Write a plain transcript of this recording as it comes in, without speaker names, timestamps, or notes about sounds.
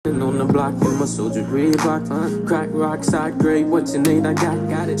block in my soldier Reebok. Crack rock, side grade, what's your name? I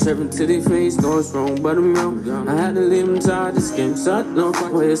got it. Serving to their face, know it's wrong, but I'm young. I had to leave them tired, this game sucked. No,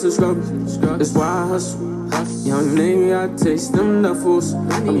 well, it's a struggle. That's why I hustle. Young name, I taste them duffels.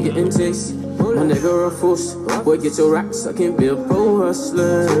 I'm getting taste. My nigga ruffles. Boy, get your racks, I can't be a pro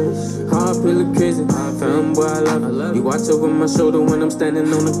hustler. Hard pillar crazy, found boy, I love you. Watch over my shoulder when I'm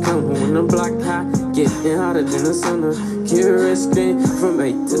standing on the counter. When the block high, getting hotter than the summer. Curious game from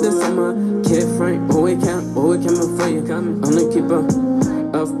 8 to the summer. Kid Frank, always coming for you. I'm the keeper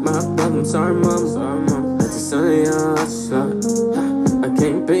of my problem. Sorry, mama. That's the son of your hustler. I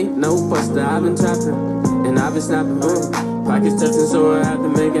can't beat no buster. I've been trapping and I've been snapping. Pockets touching, so I have to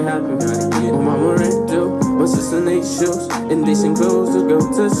make it happen. My mama rent due, my sister needs shoes and decent clothes to go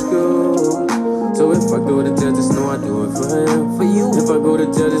to school. So if I go to jail, just know I do it for him. For you. If I go to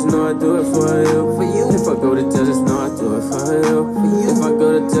jail, just know I do it for you. For you. If I go to jail, just know I do it for you. For you. If I go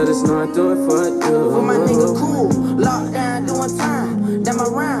to jail, just know I do it for you. For my nigga cool, locked down doing time. That my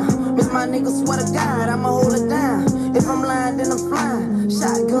rhyme, miss my nigga swear to God, I'ma hold it down. If I'm lying, then I'm flying.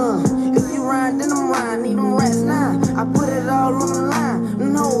 Shotgun. If you rhyme, then I'm riding. Need them rats now. I put it all on the line.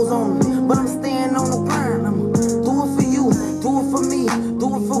 Them hoes on me, but I'm staying on the grind. I'ma do it for you, do it for me, do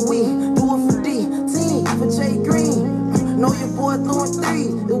it for we, do it for D, team, for Jay Green. Know your boy throwing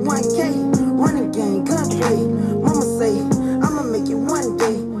threes. It's 1K, running game, country. Mama say, I'ma make it one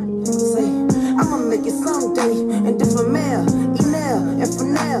day. Say, I'ma make it someday. And this for Mel, Enel, and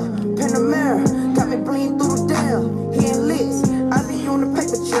Fanel, Panamera, got me bleeding through the Dell. He ain't lit, I be on the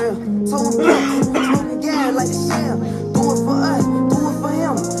paper trail. Told him, smoking gas like a shell. Do it for us, do it for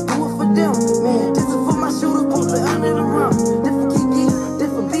him, do it for them. Man, this is for my shooters, posted under the rim. This for Kiki,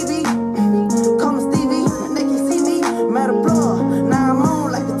 this for BB. Call me Stevie, they can see me. Matter blood, now I'm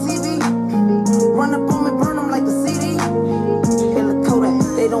on like the TV. Run up on me, burn them like the CD. Hella Kodak,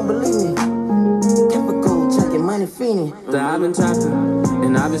 they don't believe me. Typical, checking money fiending. I've been trapping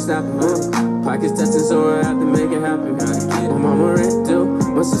and I've been snapping. Pockets touching, so I have to make it happen. My mama rent due,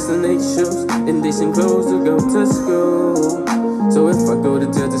 my sister needs shoes and decent clothes to go to school. So if I go to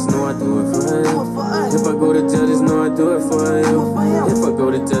jail, just know I do it for him. If I go to jail, just know I do it for you. If I go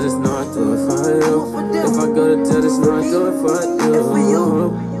to jail, just know I do it for you. If I go to jail, just know I do it for you.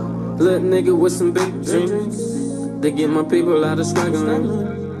 Little nigga with some big dreams, they get my people out of struggling.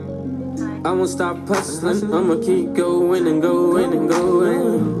 I won't stop hustling, I'ma keep going and going and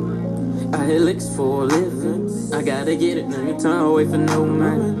going. I hit licks for a living, I gotta get it, nigga, time away for no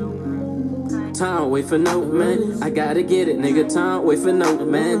man. Time away for no man, I gotta get it, nigga, time away for no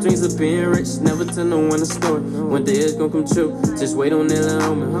man. Dreams of being rich, never tell no one a story. One day it's gonna come true, just wait on it,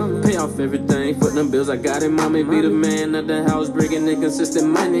 homie. Pay off everything, for them bills I got it, mommy. Be the man of the house, bringing in consistent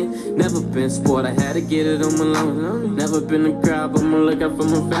money. Never been sport, I had to get it on my own. Never been a crowd, but I'ma look out for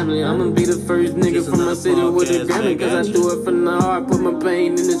my family. I'ma be the first nigga from my city with a Grammy, cause I do it from the heart, put my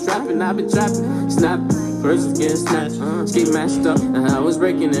pain in this rapping. I been trapping, snapping. Verses getting snatched, ski mashed up, and I was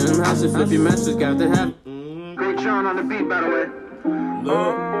breaking in them houses. Flip your matches, got to have. Great Sean on the beat, by the way.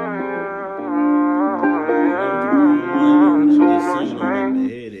 Look.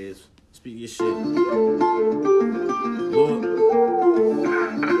 There it is. Speak your shit. Look.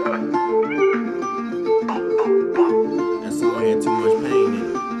 That song had too much pain in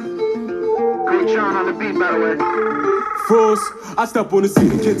it. Great Sean on the beat, by the way. Froze, I step on the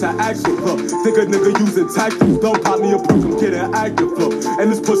scene and get to action, flow. Think a nigga using tactics, don't pop me a perk, I'm getting active, flow.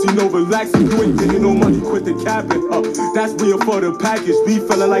 And this pussy no relaxing, you ain't getting no money, quit the capping, that's real for the package, be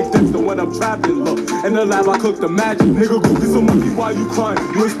feeling like Dexter when I'm trapping, look. In the lab I cook the magic, nigga go get some money while you crying.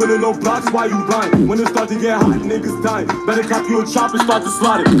 You ain't spinning no blocks while you rhyme. When it start to get hot, niggas dying. Better cop you a chop and start to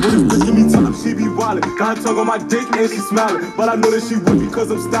slide it. When this bitch give me time, she be wildin'. Got her tongue on my dick and she smiling. But I know that she would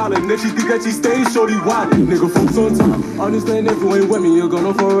because I'm styling. If she think that she staying, shorty wildin'. Nigga focus on time. Understand if you ain't with me, you're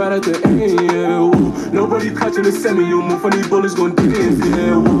gonna fall right at the end, yeah, woo. Nobody clutching the semi, you move funny bullets gon' dance,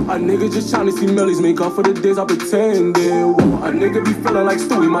 yeah, woo. A nigga just tryna see Mellies make up for the days I pretend, yeah, woo. A nigga be feeling like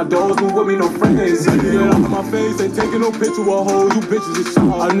Stewie, my dogs move with me, no friends, yeah. Off my face, ain't taking no picture of hoes, you bitches is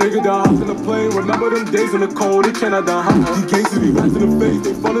shot. A nigga that hops in the plane, remember them days in the cold, they cannot die hot. These gangsters be wrapped in the face,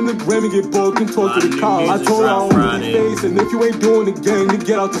 they fall in the grave and get bored, can talk to the car. I told her I don't need face, and if you ain't doing the game, then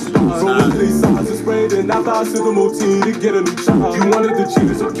get out the spot. Roll into they sides and spray, then after I sip the motif to get a new job. You wanted the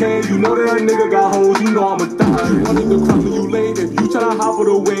cheapest, okay? You know that a nigga got hoes, you know I'ma die. You wanted the crop when you late, if you tryna hop on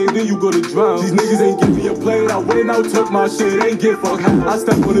the wave, then you gonna drown. These niggas ain't give me a plate, I went out, took my shit, ain't get fucked. I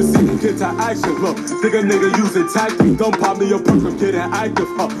step on the scene and get to action, look. Think a nigga using tactics, don't pop me a perk, I'm getting active,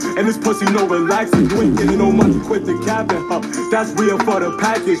 And this pussy no relaxing, you ain't getting no money, quit the capping, That's real for the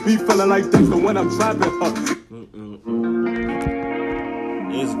package, be feeling like Dexter when I'm trapping,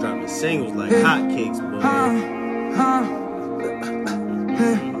 It's dropping singles like hotcakes, boy.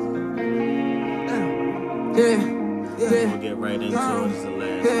 We'll get right into it. It's the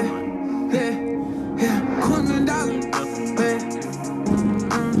last one.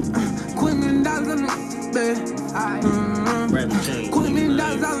 Rapid change. $2 million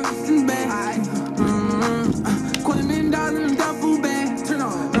in the bag. $2 million in the duffel bag. Turn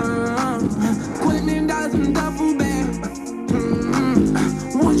on. $2 million in the duffel bag.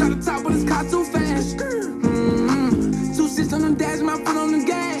 One shot the top, but it's car too fast. 2-6 on the dash, my foot on the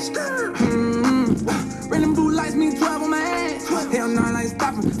gas. Random blue lights, me 12 on my ass. Hell no, I ain't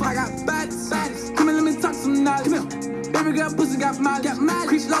stopping. I got bodies. Come here, let me talk some knowledge. Baby girl, pussy got mileage.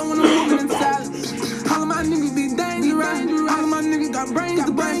 Crease low when I'm moving inside. All of my niggas be dangerous. All of my niggas got brains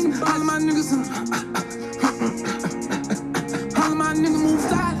to bust. All of my niggas, all of my niggas move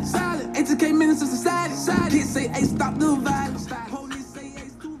silent. 8-K minutes of society. Kids say, hey, stop the violence. Police say, hey,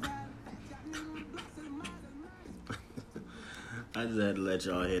 it's too violent. I just had to let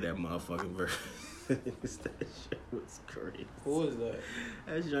y'all hear that motherfucking verse. That shit was crazy. Who is that?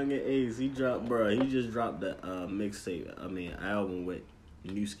 That's Young and Ace. He just dropped the album with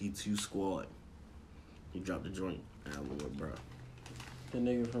Newski 2 Squad. He dropped the joint album with bro. The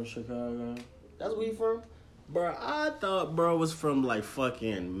nigga from Chicago. That's where he from? Bro, I thought bro was from like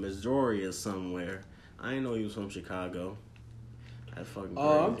fucking Missouri or somewhere. I didn't know he was from Chicago. That's fucking crazy.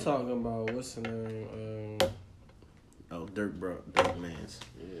 Oh, I'm talking about, what's the name? Dirk Mans.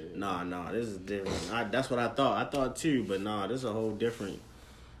 Yeah. Nah, this is different. That's what I thought. I thought too, but nah, this is a whole different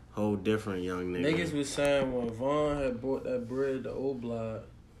young nigga. Niggas was saying when Vaughn had bought that bread to Old Blood.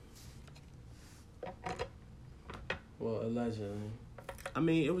 Well, allegedly. I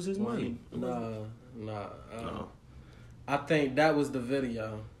mean, it was his money. Nah. No. I think that was the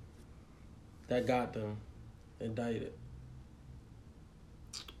video that got them indicted.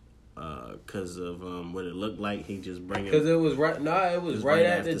 Cause of what it looked like, he just bring it. Cause it was right. Nah, it was right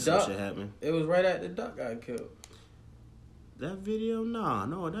at the duck. Shit happened. It was right at the duck got killed. That video,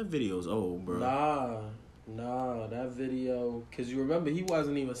 that video's old, bro. Nah, that video. Cause you remember he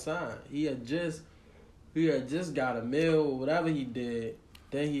wasn't even signed. He had just got a mill or whatever he did.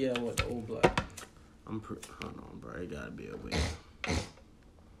 Then he had went to Old Block. Hold on, bro. It gotta be a way.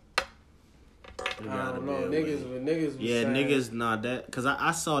 I don't know, niggas was yeah, saying, niggas, nah, that, cause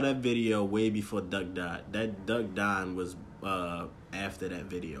I saw that video way before Duck died. That Duck dying was after that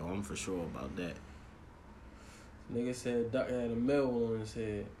video. I'm for sure about that. Niggas said Duck had a mill on his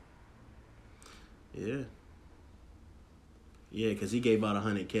head. Yeah, cause he gave out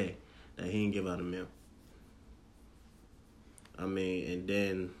 $100K. That he didn't give out $1 million. I mean, and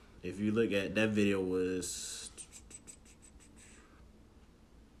then if you look at that video was.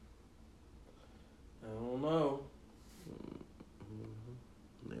 I don't know.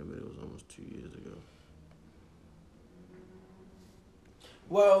 Maybe it was almost 2 years ago.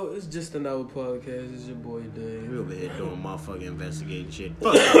 Well, it's just another podcast. It's your boy Dave. We over here doing motherfucking investigating shit.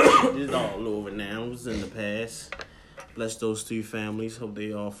 Fuck it. It's all over now. It was in the past. Bless those two families. Hope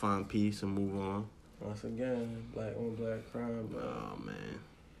they all find peace and move on. Once again, black on black crime. Bro. Oh, man.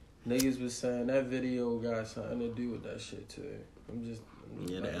 Niggas was saying that video got something to do with that shit too.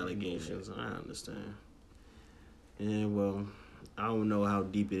 The allegations. I understand. Yeah, well, I don't know how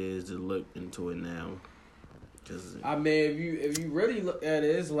deep it is to look into it now. Cause I mean, if you really look at it,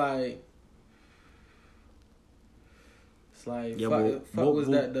 it's like yeah, what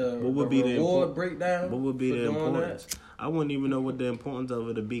would be the reward breakdown? What would be the importance? That? I wouldn't even know what the importance of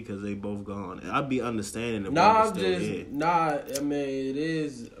it would be because they both gone. I'd be understanding if I mean, it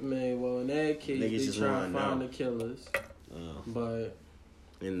is. I mean, well, in that case, they try to find the killers, but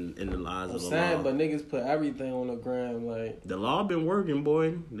in the lives of the law. But niggas put everything on the gram. Like the law been working,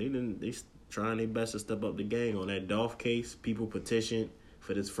 boy. They trying their best to step up the game on that Dolph case. People petitioned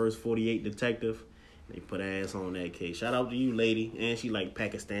for this first 48 detective. They put ass on that case. Shout out to you, lady. And she like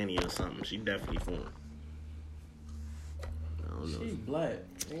Pakistani or something. She definitely foreign. I don't know. She black.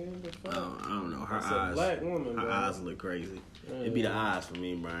 I don't know. Her eyes. Black woman, her bro. eyes look crazy. It be the eyes for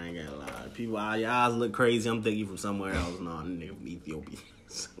me, bro. I ain't gonna lie. People, your eyes look crazy. I'm thinking from somewhere else. No, nigga from Ethiopia.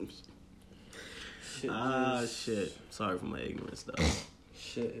 Shit. Sorry for my ignorance, though.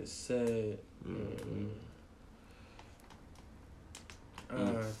 Shit is sad.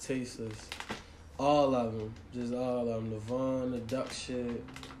 Tasteless. All of them. Just all of them. The Vaughn, the Duck shit,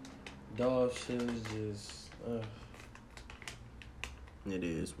 Dolph shit is just... It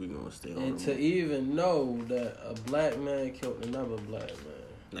is. We gonna stay on. And to even know that a black man killed another black man.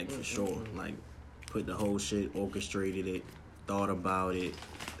 Like, for sure. Like, put the whole shit, orchestrated it, thought about it,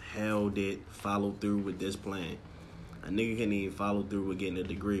 held it, followed through with this plan. A nigga can't even follow through with getting a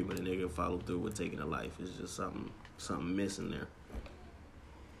degree, but a nigga follow through with taking a life. It's just something missing there.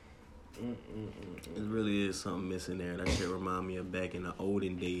 It really is something missing there. That shit remind me of back in the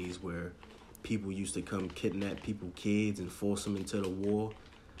olden days where people used to come kidnap people's kids and force them into the war.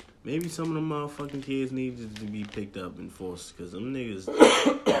 Maybe some of them motherfucking kids needed to be picked up and forced, because them niggas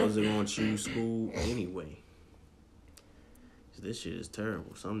wasn't gonna choose school anyway. This shit is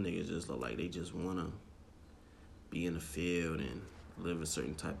terrible. Some niggas just look like they just wanna be in the field and live a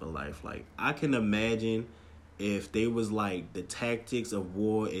certain type of life. Like, I can imagine if they was like, the tactics of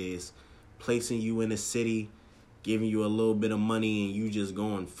war is placing you in a city, giving you a little bit of money, and you just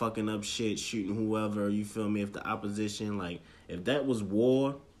going fucking up shit, shooting whoever, you feel me? If the opposition, like, if that was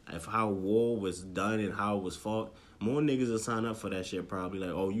war, if how war was done and how it was fought, more niggas would sign up for that shit probably.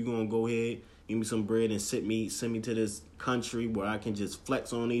 Like, oh, you gonna go ahead, give me some bread and send me to this country where I can just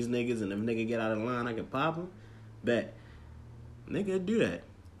flex on these niggas, and if nigga get out of line, I can pop them? Bet. Nigga do that.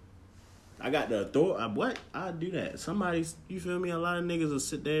 I got the authority. What? I'd do that. Somebody's, you feel me? A lot of niggas will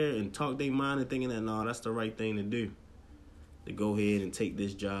sit there and talk their mind and thinking that, no, that's the right thing to do. To go ahead and take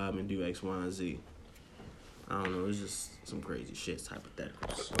this job and do X, Y, and Z. I don't know. It's just some crazy shit. It's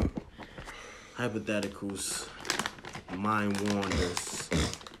hypotheticals. Mind wanders.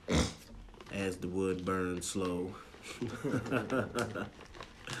 As the wood burns slow.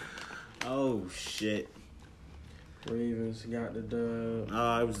 Oh, shit. Ravens got the dub.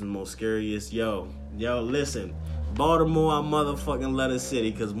 Oh, it was the most scariest. Yo, listen. Baltimore, I motherfucking let us city.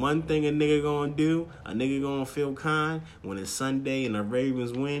 Because one thing a nigga gonna do, a nigga gonna feel kind when it's Sunday and the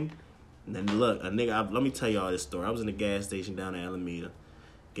Ravens win. And then look, let me tell y'all this story. I was in the gas station down in Alameda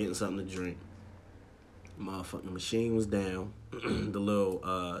getting something to drink. Motherfucking machine was down. The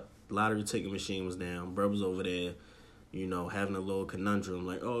little lottery ticket machine was down. Bro was over there, you know, having a little conundrum.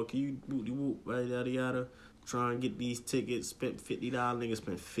 Like, oh, can you whoop, yada, yada. Try and get these tickets, spent $50. Nigga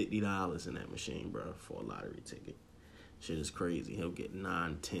spent $50 in that machine, bro, for a lottery ticket. Shit is crazy. He'll get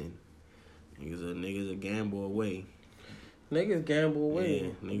 9, 10. Niggas a gamble away. Niggas gamble away.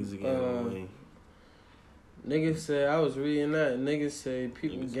 Yeah, niggas a gamble away. Niggas say, I was reading that, niggas say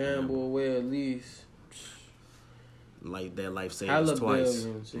people gamble away at least. Like that life savings twice.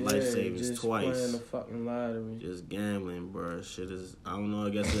 Life savings just twice. Playing the fucking lottery. Just gambling, bro. Shit is, I don't know,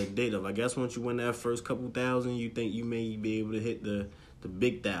 I guess it's addictive. I guess once you win that first couple thousand, you think you may be able to hit the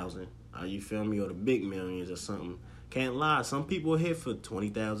big thousand. You feel me? Or the big millions or something. Can't lie. Some people hit for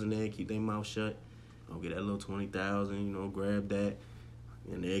 20,000 there, keep their mouth shut. Go get that little 20,000, you know, grab that.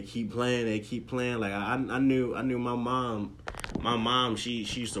 And they keep playing. Like, I knew my mom. My mom, she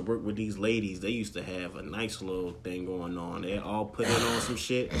used to work with these ladies. They used to have a nice little thing going on. They all put in on some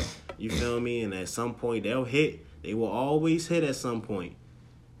shit. You feel me? And at some point, they'll hit. They will always hit at some point.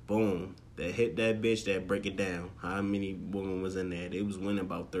 Boom. They hit that bitch, that break it down. How many women was in there? They was winning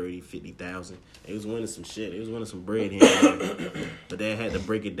about 30, 50,000. They was winning some shit. They was winning some bread here and there. But they had to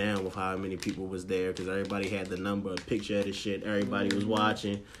break it down with how many people was there, because everybody had the number, a picture of the shit. Everybody was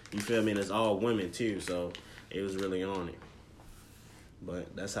watching. You feel me? And it's all women, too. So it was really on it.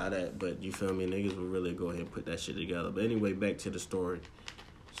 But that's how that, but you feel me? Niggas would really go ahead and put that shit together. But anyway, back to the story.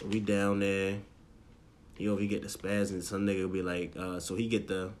 So we down there. He get the spasms. Some nigga will be like, so he get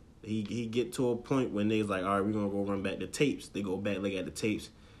to a point when niggas like, all right, we're going to go run back the tapes. They go back, look at the tapes.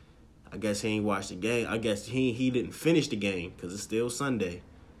 I guess he ain't watched the game. I guess he didn't finish the game because it's still Sunday.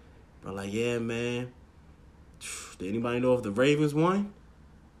 But like, yeah, man. Did anybody know if the Ravens won?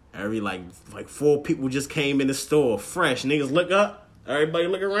 Every like 4 people just came in the store fresh. Niggas look up. Everybody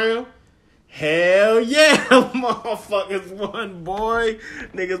look around. Hell yeah, motherfuckers won, boy.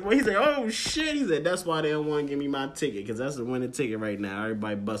 Niggas, boy. He said, oh shit. He said, that's why they don't want to give me my ticket, because that's the winning ticket right now.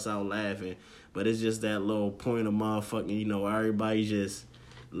 Everybody busts out laughing. But it's just that little point of motherfucking, you know, everybody just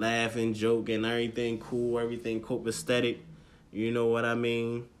laughing, joking, everything cool, everything copacetic. You know what I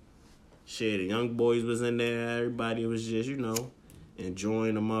mean? Shit, the young boys was in there. Everybody was just, you know,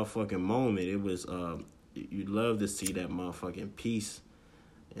 enjoying the motherfucking moment. It was, you'd love to see that motherfucking peace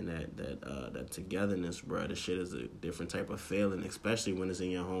and that togetherness, bro. This shit is a different type of feeling, especially when it's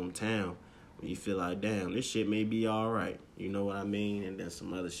in your hometown. When you feel like, damn, this shit may be all right. You know what I mean? And then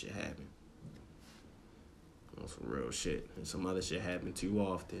some other shit happen. Some real shit. And some other shit happen too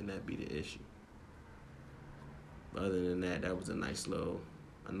often. That'd be the issue. But other than that, that was a nice little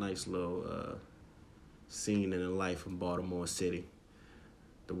scene in the life of Baltimore City.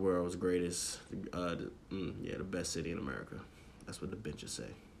 The world's greatest, the best city in America. That's what the benches say.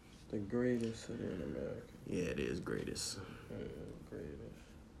 The greatest city in America. Yeah, it is greatest. Greatest.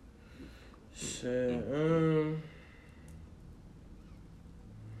 Shit,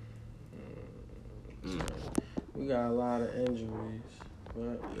 We got a lot of injuries.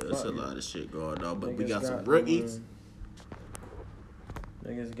 But Yeah, that's a lot of shit going on. But we Niggas got some the rookies.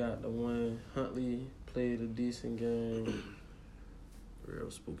 win. Niggas got the win. Huntley played a decent game. Real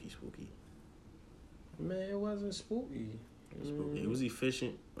spooky. Man, it wasn't spooky. It was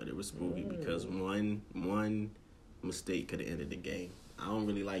efficient, but it was spooky because one mistake could have ended the game. I don't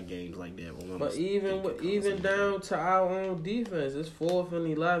really like games like that. But even down to our own defense, it's 4th and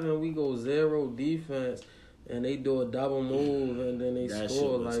 11. We go 0 defense, and they do a double move, and then they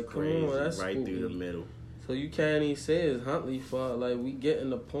score. Like, crazy. Come on, that's right spooky. through the middle. So you can't even say it's Huntley's fault. Like, we getting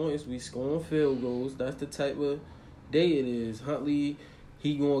the points, we scoring field goals. That's the type of day it is. Huntley,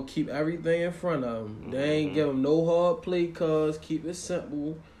 he gonna keep everything in front of him. They ain't give him no hard play calls. Keep it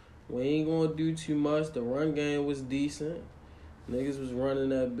simple. We ain't gonna do too much. The run game was decent. Niggas was running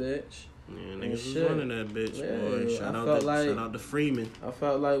that bitch. Yeah, niggas was running that bitch, boy. Yeah, Shout out to Freeman. I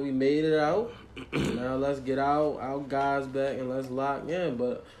felt like we made it out. Now let's get our guys back and let's lock in.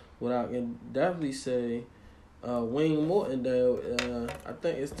 But what I can definitely say, Wayne Morton, though, I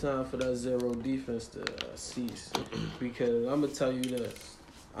think it's time for that 0 defense to cease. Because I'm going to tell you this.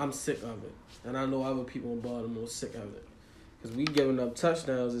 I'm sick of it. And I know other people in Baltimore are sick of it. Because we giving up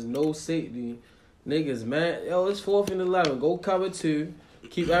touchdowns. There's no safety. Niggas, man. Yo, it's 4th and 11. Go cover 2.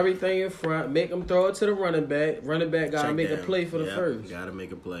 Keep everything in front. Make them throw it to the running back. Running back got to make a play for the first. Got to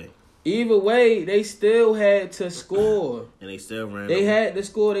make a play. Either way, they still had to score. And they still ran. They had to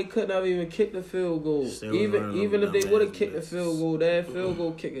score. They couldn't have even kicked the field goal. Even if they would have kicked the field goal, that field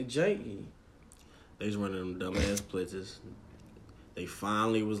goal kicker janky. They was running them dumbass blitzes. They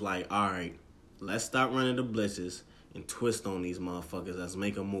finally was like, all right, let's stop running the blitzes and twist on these motherfuckers. Let's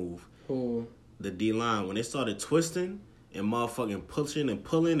make a move. Who? The D-line, when they started twisting and motherfucking pushing and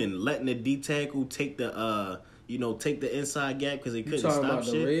pulling and letting the D-tackle take the inside gap because they couldn't stop about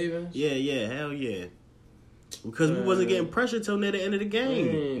shit. The Ravens? Yeah, hell yeah. Because we wasn't getting pressure till near the end of the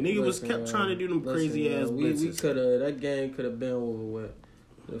game. Nigga kept trying to do them crazy ass blitzes. We could have, that game could have been over with.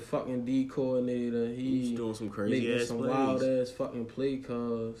 The fucking D coordinator, he's doing some crazy ass some plays. wild ass fucking play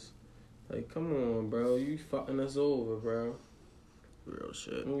calls. Like, come on, bro, you fucking us over, bro. Real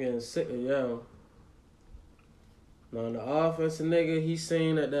shit. I'm getting sick of y'all. Now, the offensive nigga, he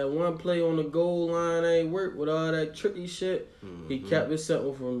seen that one play on the goal line ain't work with all that tricky shit. Mm-hmm. He kept it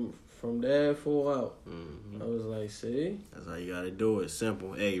simple from there for out. Mm-hmm. I was like, see? That's how you gotta do it.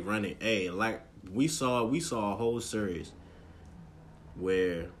 Simple. Hey, run it. Hey, like we saw a whole series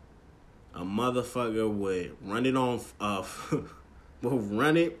where a motherfucker would run it on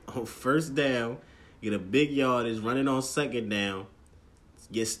first down, get a big yardage, run it on second down,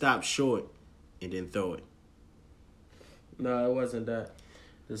 get stopped short, and then throw it. No, it wasn't that.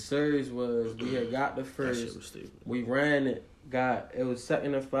 The series was we had got the first. That shit was stupid. We ran it, it was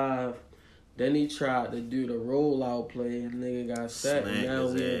 2nd and 5. Then he tried to do the rollout play, and nigga got sacked. And now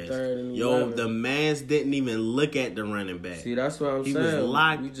we in 3rd and 11. Yo, the mans didn't even look at the running back. See, that's what I'm saying. He was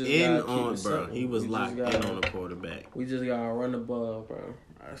locked in on, bro. He was locked in on the quarterback. We just gotta run the ball, bro.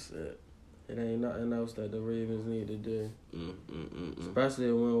 That's it. It ain't nothing else that the Ravens need to do.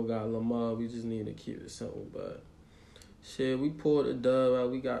 Especially when we got Lamar, we just need to keep it simple, but. Shit, we pulled a dub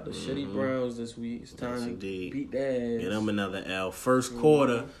out. We got the shitty Browns this week. It's time to beat that ass. And I'm another L. First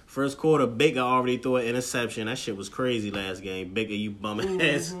quarter, Baker already threw an interception. That shit was crazy last game. Baker, you bum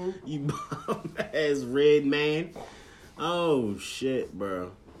ass red man. Oh shit,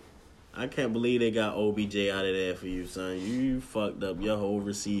 bro. I can't believe they got OBJ out of there for you, son. You fucked up your whole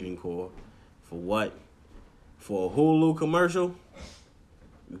receiving core. For what? For a Hulu commercial?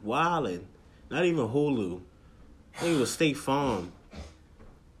 Wildin'. Not even Hulu. I think it was State Farm.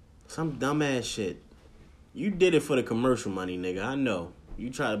 Some dumbass shit. You did it for the commercial money, nigga. I know. You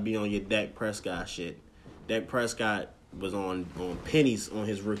try to be on your Dak Prescott shit. Dak Prescott was on pennies on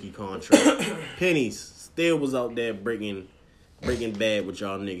his rookie contract. Pennies. Still was out there breaking bad with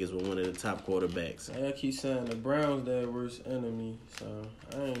y'all niggas with one of the top quarterbacks. I keep saying the Browns their worst enemy, so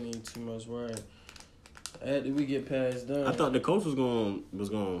I ain't need too much worry. After we get past them, I thought the coach was going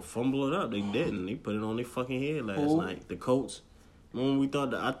fumble it up. They didn't. They put it on their fucking head last night. The coach. When we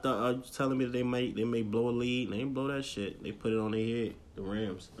thought I was telling me that they may blow a lead. And they didn't blow that shit. They put it on their head.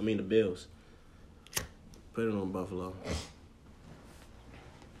 The Bills. Put it on Buffalo.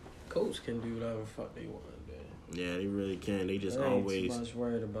 Coach can do whatever the fuck they want, man. Yeah, they really can. They just always too much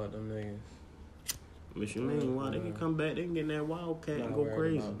worried about them niggas. But you mean why they can come back? They can get in that wildcat and go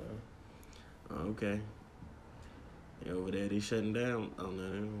crazy. Oh, okay. Yeah, over there, they shutting down. I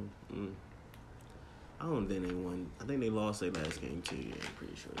don't think they won. I think they lost their last game, too. Yeah, I'm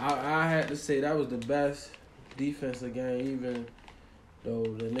pretty sure. I had to say that was the best defensive game, though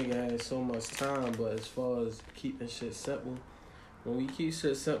the nigga had so much time. But as far as keeping shit simple, when we keep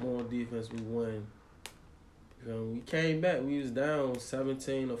shit simple on defense, we win. You know, we came back. We was down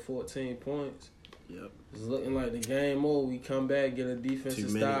 17 or 14 points. Yep. It's looking like the game over. We come back, get a defensive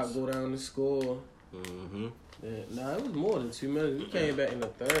 2 stop, minutes. go down and score. Mm-hmm. Yeah, nah, it was more than 2 minutes. We came back in the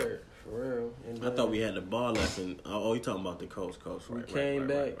third, for real. And I thought we had the ball left. And you talking about the coach, We right? came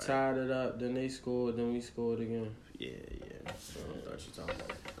back, right. tied it up, then they scored, then we scored again. Yeah. I thought you talking about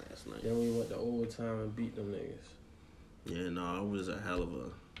that last night. Then we went to overtime and beat them niggas. Yeah, no, it was a hell of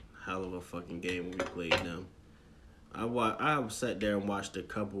a fucking game when we played them. I sat there and watched a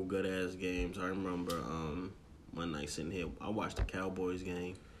couple good ass games. I remember one night sitting here, I watched the Cowboys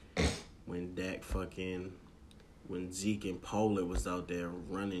game when when Zeke and Pollard was out there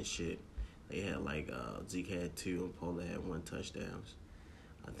running shit. They had Zeke had 2 and Pollard had 1 touchdowns.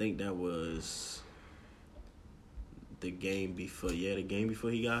 I think that was the game before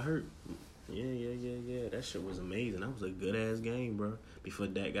he got hurt. Yeah. That shit was amazing. That was a good ass game, bro. Before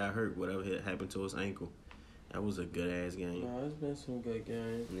Dak got hurt, whatever had happened to his ankle. That was a good ass game. Nah, it's been some good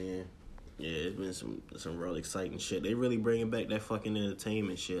games. Yeah, it's been some real exciting shit. They really bringing back that fucking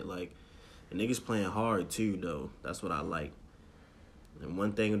entertainment shit. Like, the niggas playing hard too, though. That's what I like. And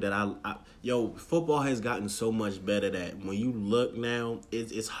one thing that football has gotten so much better that when you look now,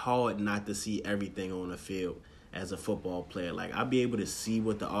 it's hard not to see everything on the field as a football player. Like, I'll be able to see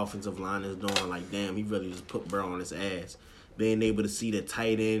what the offensive line is doing. Like, damn, he really just put Burrow on his ass. Being able to see the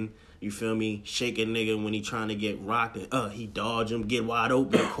tight end, you feel me, shake a nigga when he trying to get rocked and he dodge him, get wide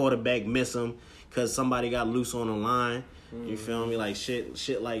open, quarterback miss him because somebody got loose on the line. You feel me? Like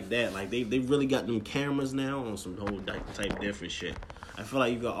shit like that. Like they really got them cameras now on some whole type different shit. I feel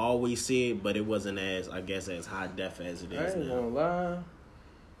like you could always see it, but it wasn't as high def as it I is ain't now. gonna lie.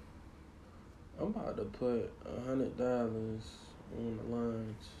 I'm about to put $100 on the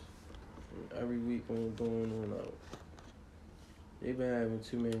lines every week when we're going on out. They've been having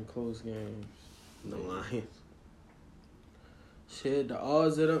too many close games. The Lions. Shit, the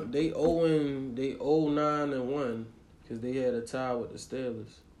odds of them, they 0-9-1 because they had a tie with the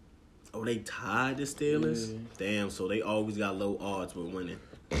Steelers. Oh, they tied the Steelers? Yeah. Damn, so they always got low odds with winning.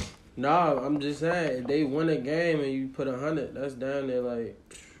 Nah, I'm just saying, if they win a game and you put 100, that's down there like,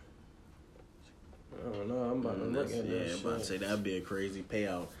 I don't know, I'm about to look at that Yeah, shit. I'm about to say that'd be a crazy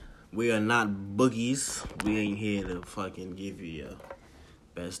payout. We are not bookies. We ain't here to fucking give you your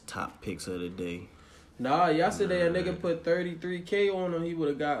best top picks of the day. Nah, yesterday a nigga put 33K on him. He would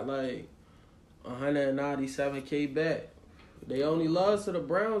have got like 197K back. They only lost to the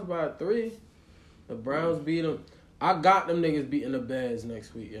Browns by 3. The Browns beat them. I got them niggas beating the Bears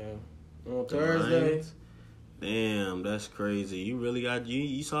next week, yo. On The Thursday. Lions? Damn, that's crazy. You really got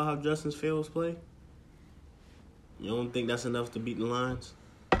you saw how Justin Fields play? You don't think that's enough to beat the Lions?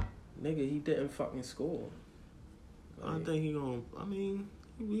 Nigga, he didn't fucking score. I think he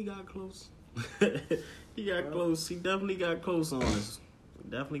got close. He got close. He definitely got close on us.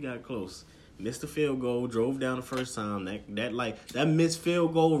 Definitely got close. Missed the field goal, drove down the first time. That missed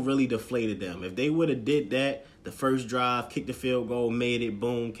field goal really deflated them. If they would have did that, the first drive, kicked the field goal, made it,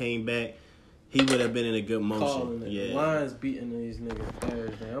 boom, came back, he would have been in a good motion. Calling it. Yeah. Lions beating these niggas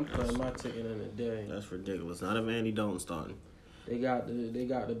Thursday. I'm putting my ticket in the day. That's ridiculous. Not if Andy Dalton starting. They got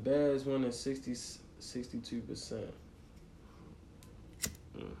the Bears winning 62%.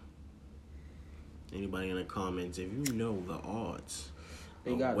 Anybody in the comments, if you know the odds,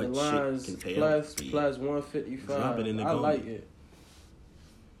 They of got the what Lions shit can pay plus out, plus 155. drop it in the I goal. like it.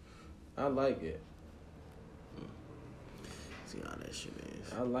 I like it. See how that shit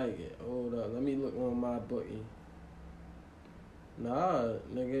is. I like it. Hold up. Let me look on my bookie. Nah,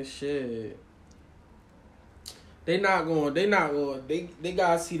 nigga, shit. They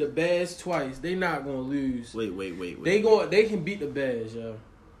gotta see the Bears twice. They not gonna lose. Wait. They can beat the Bears, yo.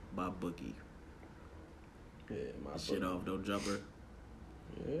 By bookie. Yeah, my Shit bookie. off, no jumper.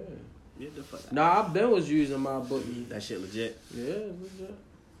 Yeah. Get the fuck out. Nah, I been was using my bookie. That shit legit. Yeah, legit.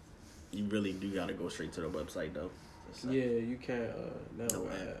 You really do gotta go straight to the website though. Yeah, you can't No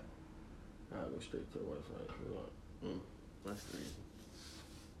download app. that. I'll go straight to the website. Hold on. That's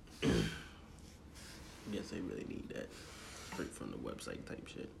crazy. Guess they really need that straight from the website type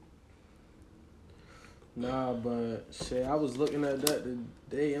shit. Nah, but shit, I was looking at that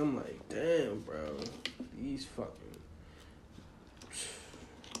today. I'm like, damn, bro, these fucking.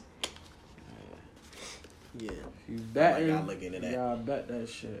 Yeah. You betting? I gotta look into that. Yeah, I bet that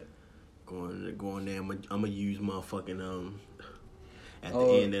shit. Going there. I'm gonna use motherfucking at the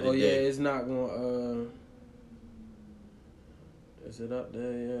Oh, end of the oh yeah, day. it's not going. Is it up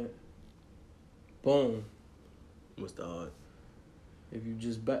there yet? Boom. What's the odd? If you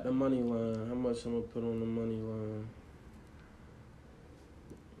just bet the money line, how much I'm gonna put on the money line?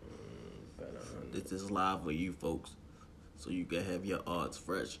 Bet 100. This is live for you folks, so you can have your odds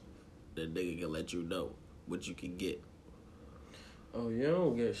fresh. That nigga can let you know what you can get. Oh, you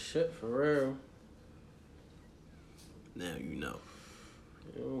don't get shit for real. Now you know.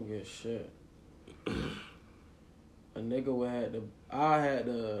 You don't get shit. A nigga would have to. I had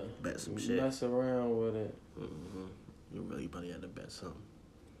to Bet some shit. mess around with it. Mm-hmm. You really probably had to bet something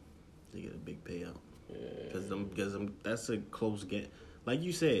to get a big payout. Yeah. Because that's a close game. Like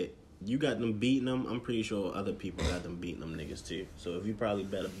you said, you got them beating them. I'm pretty sure other people got them beating them niggas too. So if you probably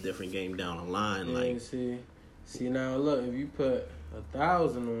bet a different game down the line, Yeah, like see now look, if you put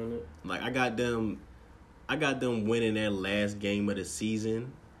 1,000 on it, like I got them winning their last game of the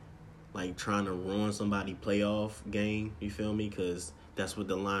season, like trying to ruin somebody's playoff game. You feel me? Because that's what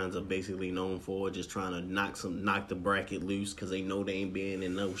the Lions are basically known for, just trying to knock the bracket loose because they know they ain't being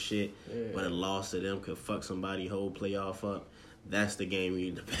in no shit. Yeah. But a loss to them could fuck somebody's whole playoff up. That's the game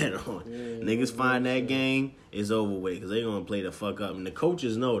you need to bet on. Yeah, Niggas find that game, it's over with because they going to play the fuck up. And the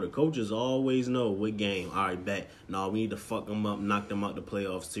coaches know. The coaches always know what game. All right, bet. No, we need to fuck them up, knock them out the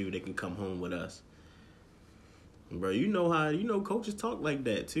playoffs too. They can come home with us. Bro, you know coaches talk like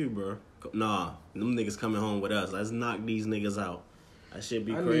that too, bro. Nah, them niggas coming home with us. Let's knock these niggas out. That shit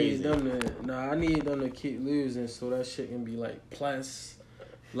be crazy. I need them to keep losing so that shit can be like plus.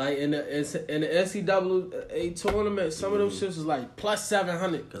 Like in the NCAA tournament, some of them shits was like plus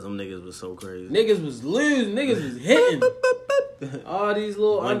 700. Cause them niggas was so crazy. Niggas was losing. Niggas was hitting. All these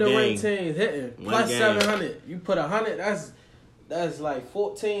little underranked teams hitting plus 700. You put 100. That's like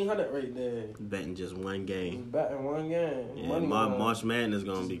 1,400 right there. Betting just one game. Betting one game. Yeah, money line. March Madness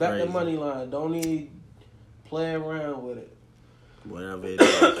gonna be bet crazy. the money line. Don't need play around with it. Whatever it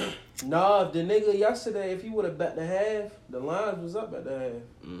is. Nah, if the nigga yesterday, if he would have bet the half, the lines was up at the half.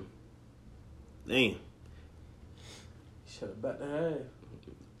 Damn. Should have bet the half.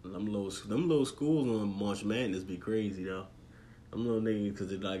 Them little schools on March Madness be crazy though. Them little niggas,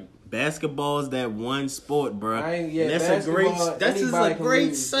 cause it's like basketball's that one sport, bro. That's just a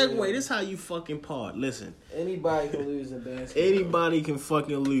great segue. Yeah. This how you fucking part. Listen, anybody can lose in basketball. anybody can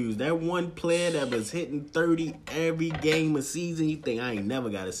fucking lose. That one player that was hitting 30 every game a season, you think I ain't never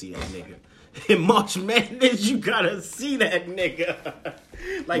gotta see that nigga. In March Madness, you gotta see that nigga.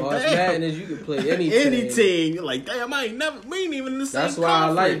 Like March damn, Madness, you can play any team. You're like, damn, we ain't even in the same That's why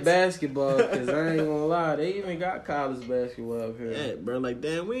conference. I like basketball, because I ain't gonna lie, they even got college basketball up here. Yeah, bro, like,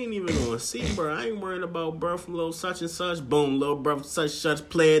 damn, we ain't even gonna see, bro. I ain't worried about, bro, from little such and such. Boom, little bro from such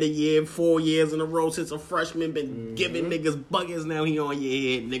player of the year, 4 years in a row since a freshman. Been giving niggas buckets, now he on your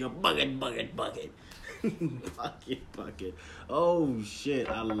head, nigga. Bucket. bucket. Oh, shit.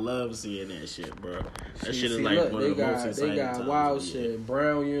 I love seeing that shit, bro. That shit is like look, one of the most exciting They got times wild of the year. shit.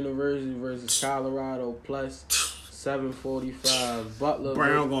 Brown University versus Colorado plus 745. Butler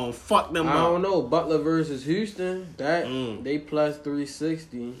Brown gonna fuck them I up. don't know. Butler versus Houston. That they plus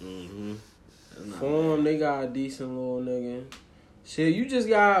 360. Mm-hmm. Form, they got a decent little nigga. Shit, you just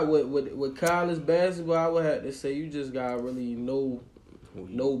got with college basketball. I would have to say you just got really know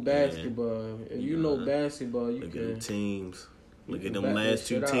basketball. If you know basketball, you Look can. at them teams. Look at them back last that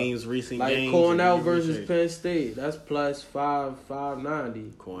two shit teams out. recent Like games. Cornell and versus everything. Penn State. That's plus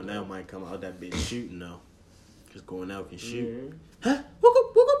 590. Cornell might come out that bitch shooting though, because Cornell can shoot. Mhm. Huh?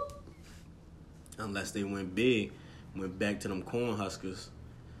 Wook up. Unless they went back to them Cornhuskers.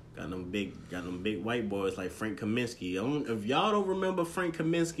 Got them big white boys like Frank Kaminsky. If y'all don't remember Frank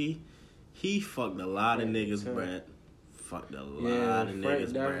Kaminsky, he fucked a lot of niggas, Brad. Fucked a lot of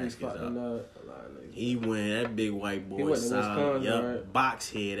niggas, brackets up. He went that big white boy went to solid. Wisconsin, Yup, right? box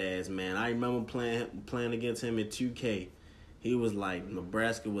head ass man. I remember playing against him in 2K. He was like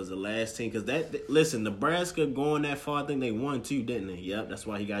Nebraska was the last team because listen, Nebraska going that far, I think they won too, didn't they? Yep, that's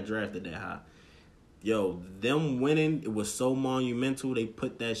why he got drafted that high. Yo, them winning, it was so monumental. They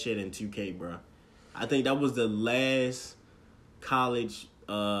put that shit in 2K, bro. I think that was the last college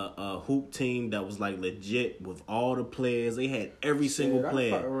hoop team that was like legit with all the players. They had every single I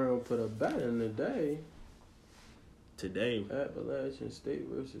player. fuck around and put a bet in today. Today, Appalachian State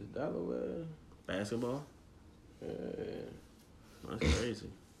versus Delaware. basketball. Yeah. That's crazy.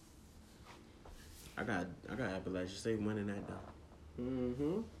 I got Appalachian State winning that though.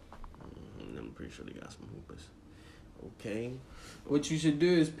 Mm-hmm. I'm pretty sure they got some hoopers. Okay. What you should do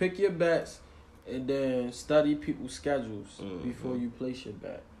is pick your bets and then study people's schedules before you place your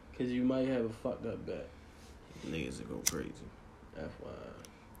bet. Because you might have a fucked up bet. Niggas will go crazy.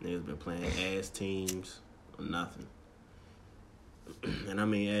 FYI. Niggas been playing ass teams or nothing. And I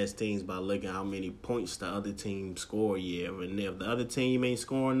mean, as teams by looking at how many points the other team score a year. And if the other team ain't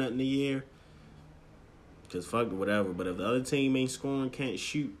scoring nothing a year, just fuck it, whatever. But if the other team ain't scoring, can't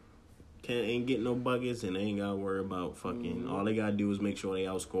shoot, ain't getting no buckets, and they ain't got to worry about fucking. All they got to do is make sure they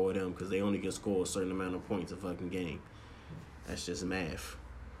outscore them because they only can score a certain amount of points a fucking game. That's just math.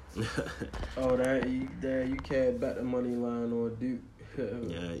 Oh, you can't bet the money line on Duke.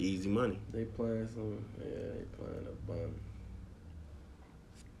 Yeah, easy money. They playing a bun.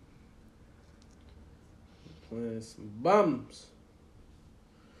 Playing some bums.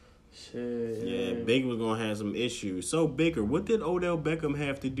 Shit. Yeah, Baker was gonna have some issues. So Baker, what did Odell Beckham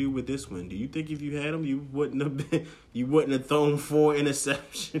have to do with this one? Do you think if you had him, you wouldn't have thrown 3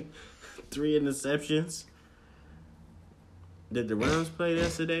 interceptions? Did the Rams play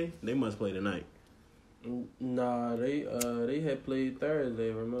yesterday? They must play tonight. Nah, they had played Thursday.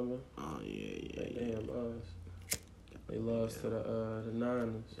 Remember? Oh yeah. They had lost. They lost to the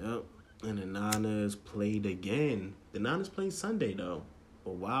Niners. Yep. And the Niners played again. The Niners played Sunday though.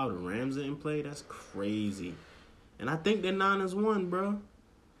 But wow, the Rams didn't play? That's crazy. And I think the Niners won, bro.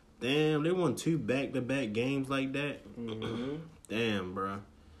 Damn, they won 2 back-to-back games like that. Mm-hmm. Damn, bro.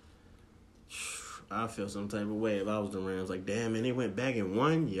 I feel some type of way if I was the Rams. Like, damn, man, they went back and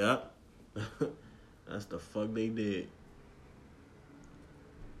won? Yup. That's the fuck they did.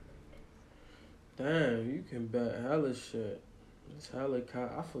 Damn, you can bet hella shit. It's hella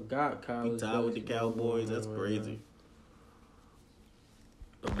I forgot college. You tied with the Cowboys? That's crazy.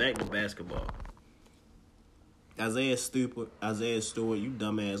 But back to basketball. Isaiah Stewart, you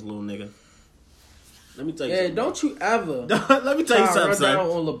dumbass little nigga. Let me tell you something. Don't you ever let me tell you something, son. Run down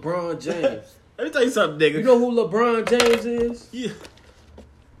on LeBron James. Let me tell you something, nigga. You know who LeBron James is? Yeah.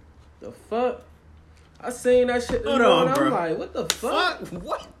 The fuck? I seen that shit. Hold on, bro. I'm like, what the fuck?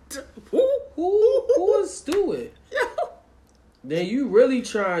 What? Who is Stewart? Then you really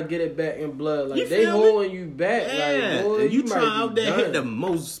try to get it back in blood. Like, they holding you back. Yeah. Like, boy, you try out there hit the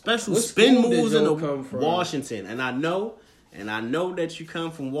most special spin moves in the Washington. And I know that you come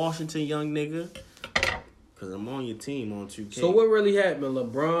from Washington, young nigga. Because I'm on your team on 2K. So what really happened?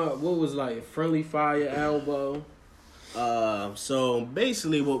 LeBron, what was like friendly fire elbow? So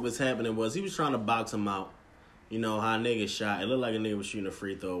basically what was happening was he was trying to box him out. You know how niggas shot. It looked like a nigga was shooting a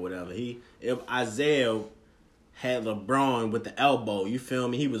free throw or whatever. If Isaiah had LeBron with the elbow, you feel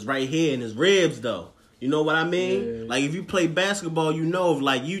me? He was right here in his ribs though. You know what I mean? Yeah. Like if you play basketball, you know, if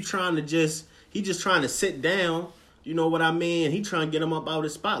like he just trying to sit down. You know what I mean? He trying to get him up out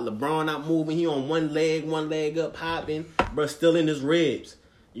his spot. LeBron not moving. He on one leg up, hopping, but still in his ribs.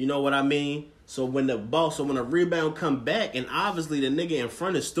 You know what I mean? So when the rebound come back, and obviously the nigga in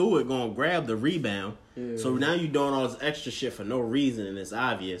front of Stewart gonna grab the rebound. Yeah. So now you doing all this extra shit for no reason, and it's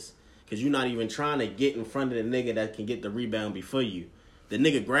obvious. Because you're not even trying to get in front of the nigga that can get the rebound before you. The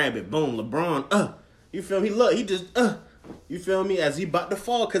nigga grab it, boom, LeBron, you feel me? Look, he just, you feel me? As he about to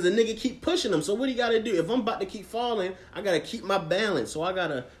fall, because the nigga keep pushing him. So what he got to do? If I'm about to keep falling, I got to keep my balance. So I got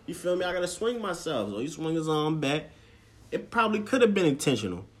to, you feel me? I got to swing myself. So he swung his arm back. It probably could have been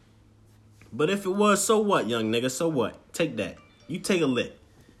intentional. But if it was, so what, young nigga? So what? Take that. You take a lick.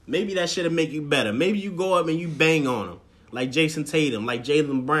 Maybe that shit'll make you better. Maybe you go up and you bang on him. Like Jason Tatum, like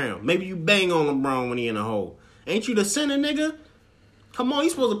Jaylen Brown. Maybe you bang on LeBron when he in the hole. Ain't you the center, nigga? Come on, you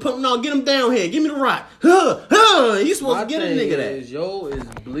supposed to put him on. Get him down here. Give me the rock. You supposed to get a nigga that. Yo is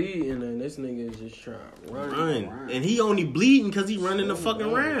bleeding and this nigga is just trying to run. And he only bleeding because he running the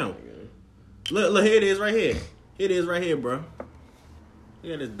fucking round. Look, here it is right here. Here it is right here, bro.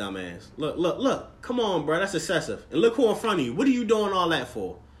 Look at this dumbass. Look. Come on, bro. That's excessive. And look who in front of you. What are you doing all that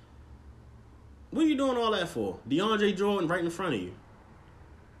for? What are you doing all that for? DeAndre Jordan right in front of you.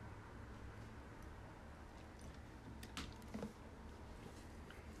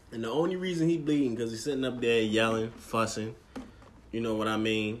 And the only reason he bleeding because he's sitting up there yelling, fussing. You know what I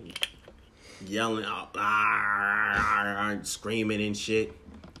mean? Yelling out, screaming and shit.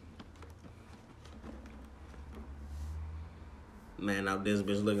 Man, now this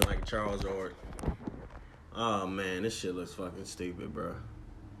bitch looking like Charles Ord. Oh, man, this shit looks fucking stupid, bro.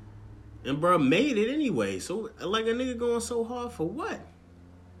 And bro made it anyway. So like a nigga going so hard for what?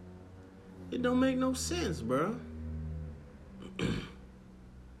 It don't make no sense, bro.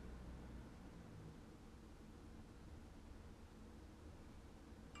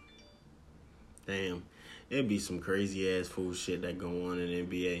 Damn. It'd be some crazy ass fool shit that go on in the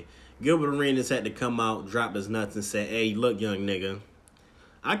NBA. Gilbert Arenas had to come out, drop his nuts and say, hey, look, young nigga.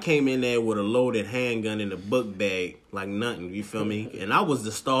 I came in there with a loaded handgun in a book bag like nothing, you feel me? And I was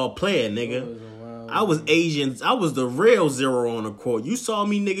the star player, nigga. I was Asian. I was the real zero on the court. You saw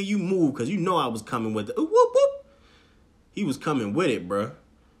me, nigga, you moved because you know I was coming with the whoop, whoop. he was coming with it, bro.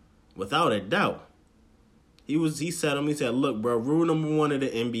 Without a doubt. He said, look, bro, rule number 1 of the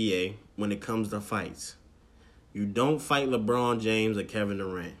NBA when it comes to fights. You don't fight LeBron James or Kevin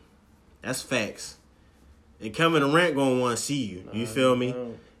Durant. That's facts. And Kevin Durant gonna want to see you. You feel me?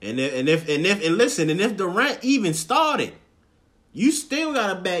 And if Durant even started, you still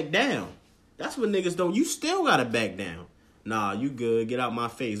gotta back down. That's what niggas don't. You still gotta back down. Nah, you good. Get out my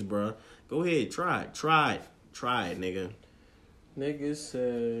face, bro. Go ahead, try it, nigga. Niggas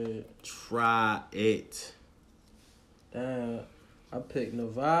said, try it. Damn, I picked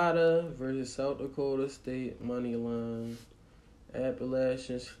Nevada versus South Dakota State money line.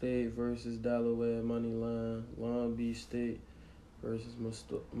 Appalachian State versus Delaware money line. Long Beach State versus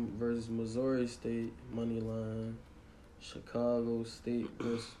Missouri State money line. Chicago State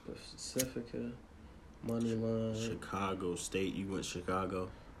versus Pacifica money line. Chicago State, you went Chicago?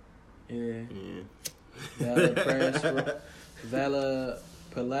 Yeah. Yeah.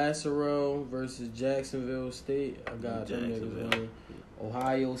 Valparaiso versus Jacksonville State. I got them niggas winning.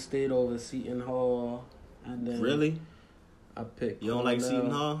 Ohio State over Seton Hall. And then really? I picked. You don't Cornell. like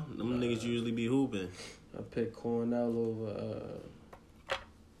Seton Hall? Them niggas usually be hooping. I picked Cornell over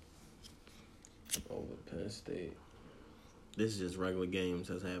Penn State. This is just regular games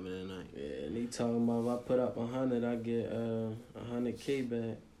that's happening tonight. Yeah, and he talking about if I put up 100, I get $100K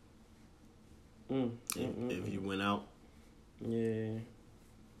back. If you went out, yeah,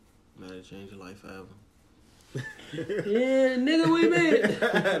 that'll change your life forever. Yeah, nigga, we made it.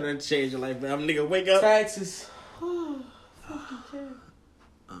 That'll change your life forever. Nigga, wake up. Taxes. Oh, $50K.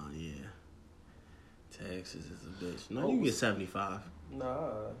 Oh yeah, taxes is a bitch. No, you get 75.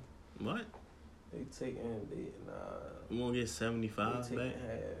 Nah, What? they taking You won't get 75 they back? taking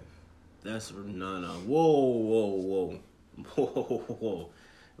half. That's no. Whoa.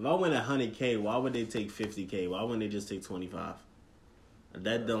 If I win 100K, why would they take 50K? Why wouldn't they just take 25?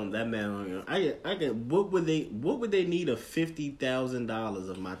 What would they need of $50,000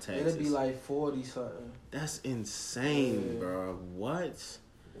 of my taxes? It'd be like 40 something. That's insane, Yeah. bro. What?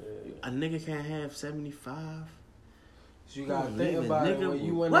 Yeah. A nigga can't have 75? So you gotta Ooh, think nigga, about it nigga, when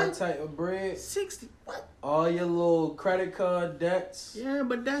you win what? that type of bread. 60? What? All your little credit card debts. Yeah,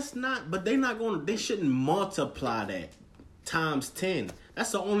 but that's not. But they shouldn't multiply that times 10.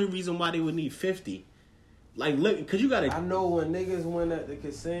 That's the only reason why they would need 50. Like, look, because you gotta. I know when niggas win at the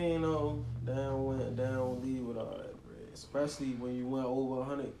casino, they don't leave with all that bread. Especially when you went over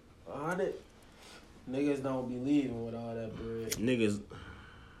 100, niggas don't be leaving with all that bread.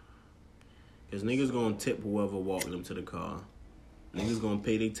 Because niggas gonna tip whoever walking them to the car. Niggas gonna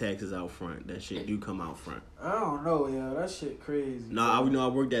pay their taxes out front. That shit do come out front. I don't know, yo. That shit crazy. I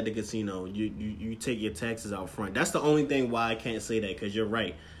worked at the casino. You take your taxes out front. That's the only thing why I can't say that, because you're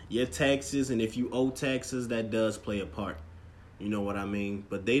right. Your taxes, and if you owe taxes, that does play a part. You know what I mean?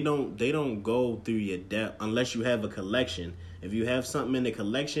 But they don't go through your debt unless you have a collection. If you have something in the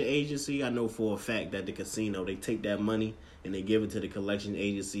collection agency, I know for a fact that the casino, they take that money and they give it to the collection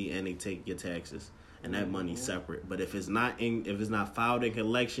agency and they take your taxes. And that money's separate. But if it's not filed in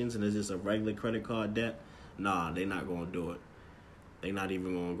collections and it's just a regular credit card debt, nah, they're not gonna do it. They're not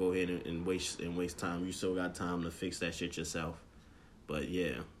even gonna go ahead and waste time. You still got time to fix that shit yourself. But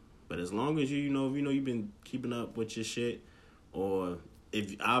yeah. But as long as you've been keeping up with your shit, or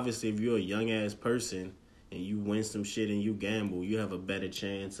if you're a young ass person and you win some shit and you gamble, you should have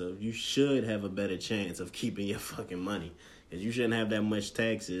a better chance of keeping your fucking money. Because you shouldn't have that much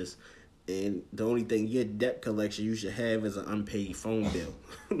taxes. And the only thing, your debt collection you should have is an unpaid phone bill.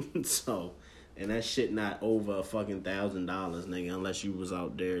 So, and that shit not over a fucking $1,000, nigga, unless you was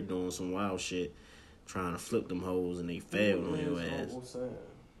out there doing some wild shit, trying to flip them hoes and they failed on your ass.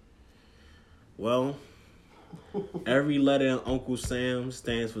 Well, every letter in Uncle Sam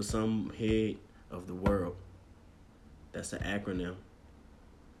stands for some head of the world. That's the acronym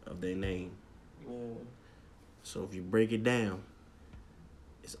of their name. Yeah. So if you break it down,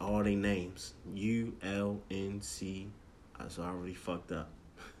 it's all their names. ULNC. So I already fucked up.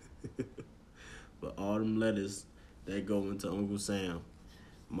 But all them letters that go into Uncle Sam,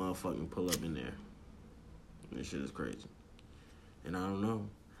 motherfucking pull up in there. This shit is crazy. And I don't know.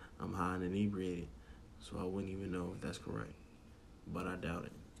 I'm high and inebriated, so I wouldn't even know if that's correct. But I doubt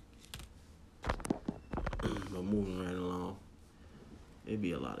it. But moving right along, it'd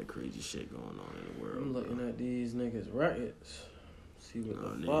be a lot of crazy shit going on in the world. I'm looking at these niggas' records. See what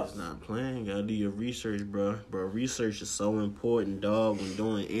the Niggas fuck. not playing. Gotta do your research, bro. Bro, research is so important, dog, when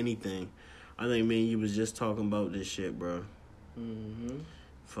doing anything. I think, man, you was just talking about this shit, bro. Mm-hmm.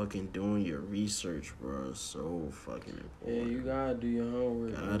 Fucking doing your research, bro, is so fucking important. Yeah, you gotta do your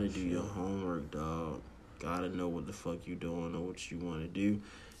homework. Gotta do your homework, dog. Gotta know what the fuck you doing or what you want to do.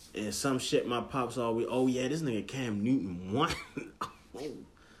 And some shit my pops always, oh yeah, this nigga Cam Newton won.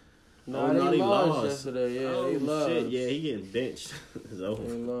 Nah, they lost yesterday. Yeah, oh, they lost. Shit. Yeah, he getting benched. It's over.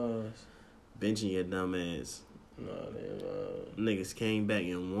 They lost. Benching your dumb ass. Nah, they lost. Niggas came back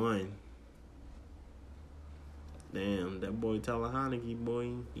and won. Damn, that boy Tallahassee, boy,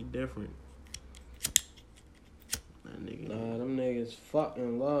 he different. That nigga. Nah, them niggas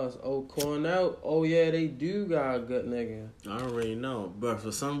fucking lost. Oh, Cornell. Oh, yeah, they do got a good nigga. I already know. But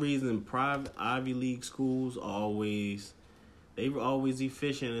for some reason, private Ivy League schools they were always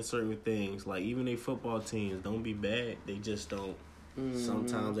efficient in certain things. Like, even their football teams don't be bad. They just don't. Mm-hmm.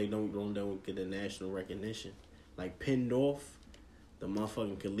 Sometimes they don't get the national recognition. Like Pendorf, the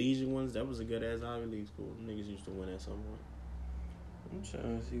motherfucking collegiate ones, that was a good ass Ivy League school. Niggas used to win at some point. I'm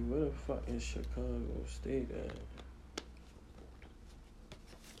trying to see where the fuck is Chicago State at.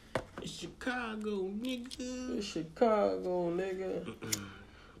 It's Chicago, nigga. It's Chicago, nigga.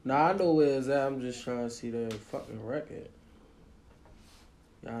 Nah, I know where it's at. I'm just trying to see their fucking record.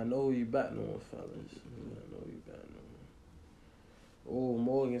 I know who you betting on, fellas. I know who you betting on. Oh,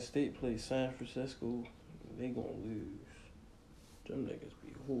 Morgan State plays San Francisco. They gonna lose. Them niggas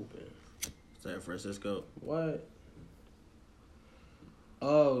be hooping. San Francisco. What?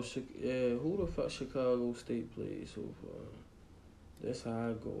 Oh, yeah. Who the fuck Chicago State plays so far? That's how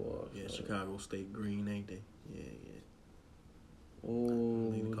I go off. Yeah, Chicago State green, ain't they? Yeah.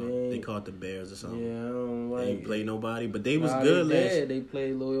 Oh, they caught the Bears or something. Yeah, I don't like They ain't play nobody, but they was Nah, good they last year. They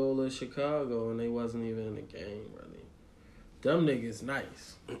played Loyola Chicago, and they wasn't even in the game, really. Them niggas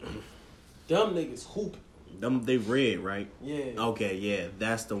nice. Them niggas hooping. Them, they red, right? Yeah. Okay, yeah,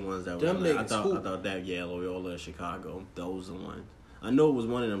 that's the ones that was. Them I niggas hoop. thought that Loyola Chicago. Those the ones. I know it was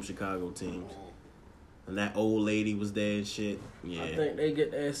one of them Chicago teams. And that old lady was there and shit. Yeah. I think they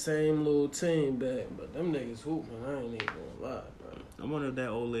get that same little team back, but them niggas hooping. I ain't even gonna lie, bro. I wonder if that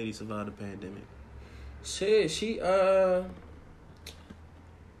old lady survived the pandemic. Shit,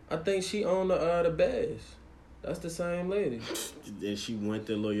 I think she owned the Bears. That's the same lady. And she went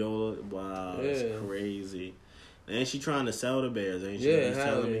to Loyola. Wow, Yeah. that's crazy. And she trying to sell the Bears, ain't she? Yeah, He's hell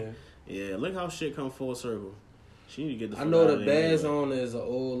telling yeah. me. Yeah, look how shit come full circle. She need to get the I fuck know out the of there Bears anyway. owner is an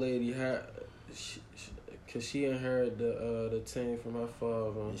old lady. Cause she inherited the team from her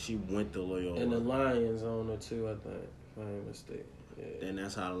father. And she went to Loyola. And the Lions owner too, I think, if I ain't mistaken. Yeah. And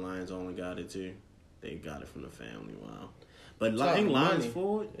that's how the Lions only got it too. They got it from the family. Wow. But Talking ain't Lions money.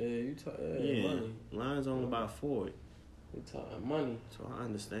 for it? Yeah, you talk. Yeah. Money. Lions only about for it. You talking money. So I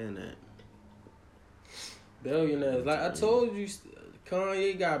understand that. Billionaires. Like I told you,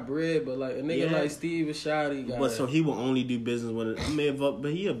 Kanye got bread, but like a nigga Yeah. like Steve Ashadi got. But so he will only do business with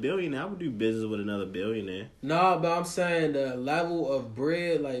but he a billionaire. I would do business with another billionaire. Nah, but I'm saying the level of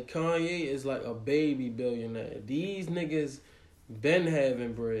bread, like Kanye is like a baby billionaire. These niggas been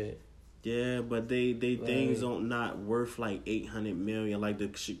having bread. Yeah, but they things don't not worth like $800 million. Like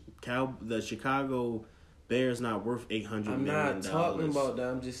the Chicago Bears not worth $800 million. I'm not talking about that.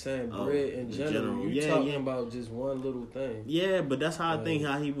 I'm just saying bread in general. You talking about just one little thing. Yeah, but that's how I think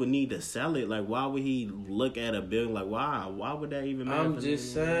how he would need to sell it. Like, why would he look at a bill? Like, why would that even matter? I'm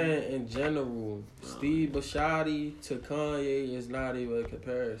just saying in general, Steve Ashadi to Kanye is not even a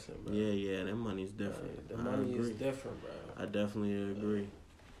comparison, bro. Yeah, that money's different. The money is different, bro. I definitely agree.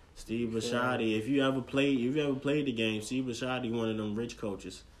 Steve Ashadi, if you ever played the game, Steve Ashadi, one of them rich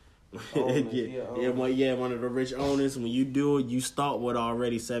coaches. Owners, one of the rich owners. When you do it, you start with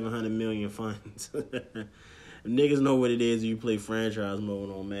already $700 million funds. Niggas know what it is. You play franchise mode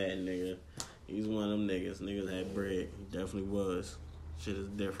on Madden, nigga. He's one of them niggas. Niggas had bread. He definitely was. Shit is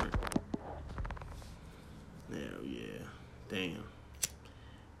different. Hell yeah. Damn.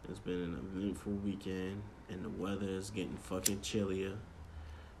 It's been an eventful weekend, and the weather is getting fucking chillier.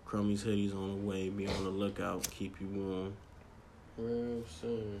 Crummy's hoodies on the way. Be on the lookout. Keep you warm. Real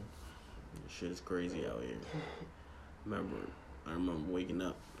soon. Shit is crazy out here. I remember waking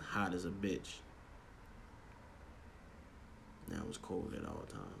up hot as a bitch. Now it's cold at all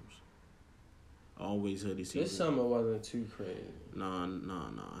times. Always hoodie season. This summer wasn't too crazy. Nah,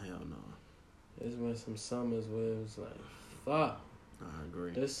 hell no. There's been some summers where it was like, fuck. I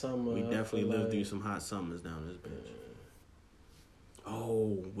agree. This summer, We definitely lived like, through some hot summers down this bitch.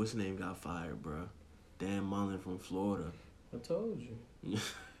 Oh, what's his name got fired, bro? Dan Mullen from Florida. I told you.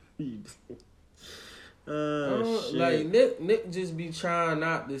 Shit. Like Nick just be trying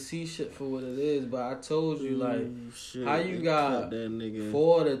not to see shit for what it is, but I told you like shit. how you They got cut that nigga.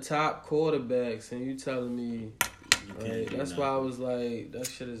 4 of the top quarterbacks and you telling me You can't like, do that's why I nothing. was like that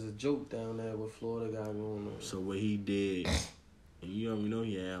shit is a joke down there with Florida got going on. So what he did, and you already know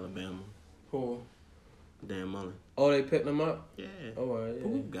he had Alabama. Who? Dan Mullen. Oh, they picked him up? Yeah. Oh, all right, yeah.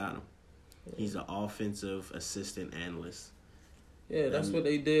 Who got him? He's an offensive assistant analyst. Yeah, that's what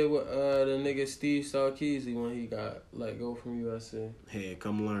they did with the nigga Steve Sarkisian when he got let go from USC. Hey,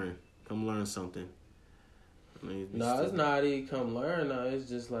 come learn. Come learn something. Nah, it's not he come learn now. It's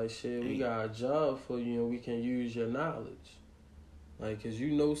just like, shit, we got a job for you and we can use your knowledge. Like, cause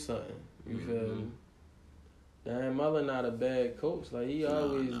you know something. You feel me? Dan Mullen not a bad coach. Like, he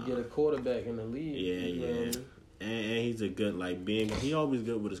always get a quarterback in the league. Yeah. And he's a good, like, he always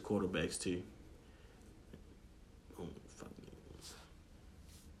good with his quarterbacks, too. Oh, fuck me.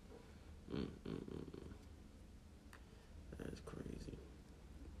 That's crazy.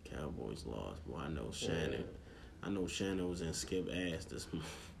 Cowboys lost. Boy, I know Shannon. Yeah. I know Shannon was in Skip ass this month.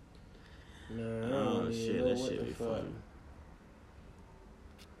 Nah, Oh, shit, that shit be fuck. funny.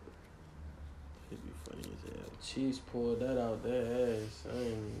 It'd be funny as hell. Chiefs pulled that out their ass. I ain't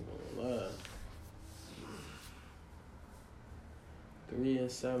even gonna lie.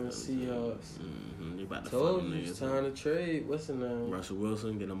 3-7 Seahawks. They about to Told fuck them you it's niggas. time to trade. What's the name? Russell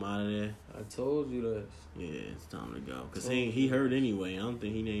Wilson, get him out of there. I told you this. Yeah, it's time to go. Because he hurt anyway. I don't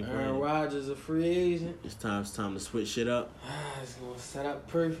think he ain't Aaron playing. Rodgers a free agent. It's time to switch shit up. It's going to set up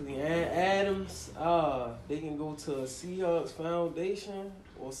perfectly. And Adams, they can go to a Seahawks foundation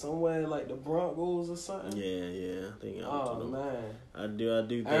or somewhere like the Broncos or something. Yeah. I think Oh, man. I do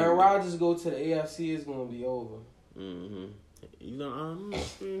think. Aaron Rodgers go to the AFC, it's going to be over. Mm-hmm. You know,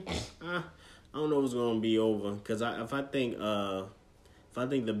 I don't know if it's gonna be over because if I think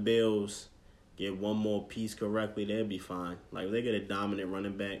the Bills get one more piece correctly, they'll be fine. Like if they get a dominant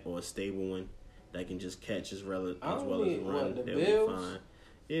running back or a stable one that can just catch as well as run, the they'll Bills? be fine.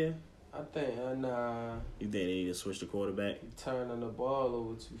 Yeah. I think, You think they need to switch the quarterback? turning the ball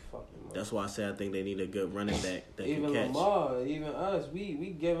over too fucking much. That's why I said I think they need a good running back that Even can catch. Lamar, even us,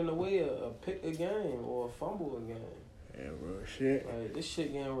 we giving away a pick a game or a fumble a game. Yeah, bro, shit. Like, this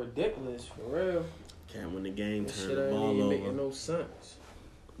shit getting ridiculous, for real. Can't win the game, This turn shit the ain't ball even over. making no sense.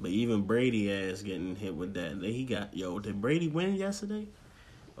 But even Brady ass getting hit with that. Did Brady win yesterday?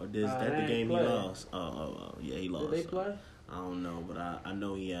 Or is that they the ain't game play. he lost? Oh, yeah, he lost. Did they play? I don't know, but I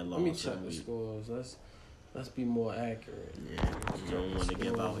know he had lost. Let me check the scores. Let's be more accurate. Yeah, you don't want to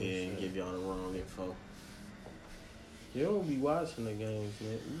give out here and give y'all the wrong info. You don't be watching the games,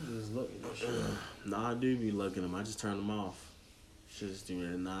 man. You just look at this shit. Nah, I do be looking at them. I just turn them off. Just do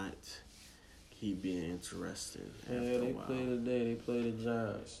not keep being interested. Yeah, after a they while. play today. They play the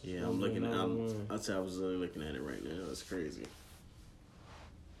Giants. Yeah, I'm looking at. win. I'll tell you, I was really looking at it right now. That's crazy.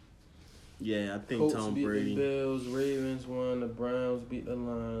 Yeah, I think Colts Tom beat Brady. the Bills. Ravens won. The Browns beat the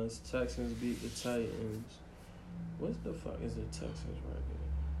Lions. Texans beat the Titans. What the fuck is the Texans record?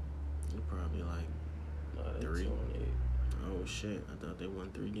 They're probably like, Nah, they 3. 2-8. oh shit! I thought they won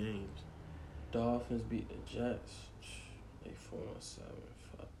 3 games. Dolphins beat the Jets. They 4-7.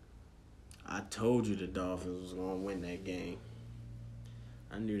 Fuck. I told you the Dolphins was gonna win that game.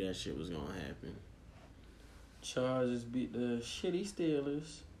 I knew that shit was gonna happen. Chargers beat the shitty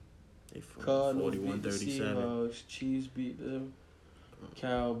Steelers. They Cardinals beat the 41-37. Seahawks. Chiefs beat the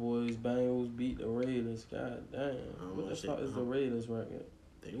Cowboys. Bengals beat the Raiders. God damn. What the fuck is the Raiders record?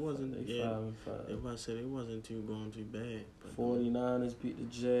 They wasn't. They Yeah, 5-5. they about to say they wasn't going too bad. But 49ers beat the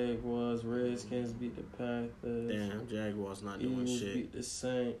Jaguars. Redskins beat the Panthers. damn, Jaguars not doing Eagles shit. beat the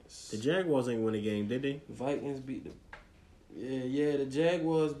Saints. The Jaguars ain't win the game, did they? Vikings beat the. Yeah. The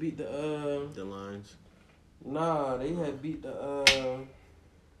Jaguars beat the. The Lions. Nah, they had beat the.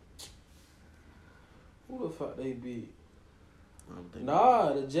 Who the fuck they beat? I don't think.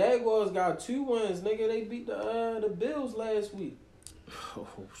 Nah, the Jaguars got 2 wins, nigga. They beat the Bills last week. Oh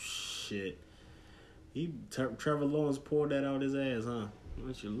shit! Trevor Lawrence poured that out his ass, huh? Why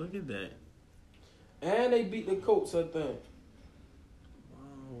don't you look at that? And they beat the Colts, I think.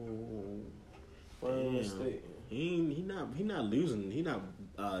 Oh, If I'm not damn. mistaken. He not losing. He not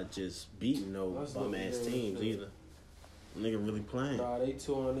just beating no Let's bum look ass at teams that. either. Nigga really playing. Nah, they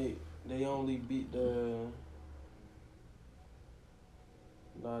 2-8. They only beat the.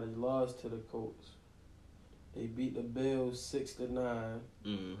 Nah, they lost to the Colts. They beat the Bills 6-9,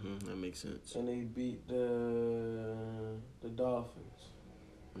 That makes sense. and they beat the Dolphins.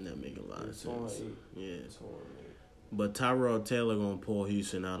 That make a lot of It's on sense. 8. Yeah. 2-8. But Tyrod Taylor gonna pull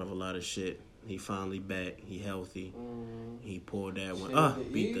Houston out of a lot of shit. He finally back. He healthy. He pulled that one.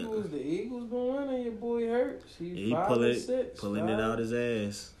 Shit, Beat the Eagles gonna win, and your boy hurts. He 5-6, pulling it out his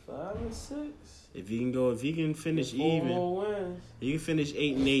ass. 5-6. If he can finish 4 even, more wins. he can finish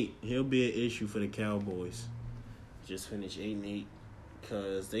 8-8. He'll be an issue for the Cowboys. Just finish 8-8,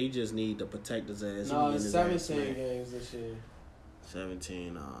 cause they just need to protect his ass. No, He it's getting his ass 17 smacked. games this year.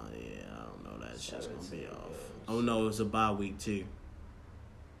 17. Yeah, I don't know. That shit's gonna be off. Oh no, it's a bye week too.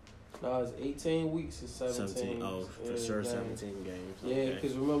 No, it's 18 weeks. It's 17. Oh, for sure, 17 games. Yeah,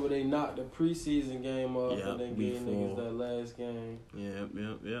 because remember they knocked the preseason game off Yep, and then week gave 4. niggas that last game.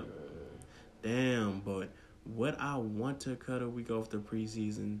 Yep. Damn, but what I want to cut a week off the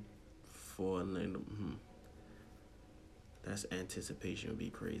preseason for, that's anticipation would be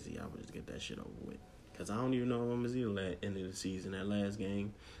crazy. I would just get that shit over with. Because I don't even know if I'm going to see the end of the season. That last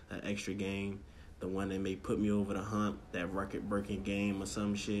game, that extra game, the one that may put me over the hump, that record-breaking game or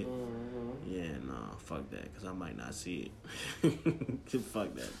some shit. Mm-hmm. Yeah, nah, fuck that, because I might not see it.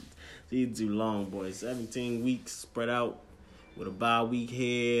 Fuck that. It's too long, boy. 17 weeks spread out with a bye week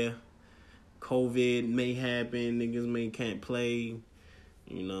here. COVID may happen. Niggas can't play.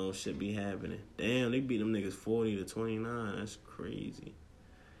 You know, shit be happening. Damn, they beat them niggas 40-29. That's crazy.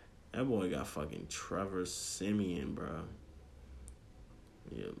 That boy got fucking Trevor Siemian, bro.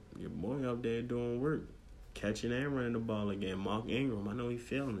 Yeah, your boy up there doing work. Catching and running the ball again. Mark Ingram, I know he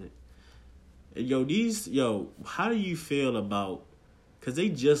feeling it. Yo, how do you feel about... Because they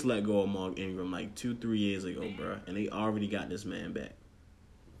just let go of Mark Ingram like 2-3 years ago, bro. And they already got this man back.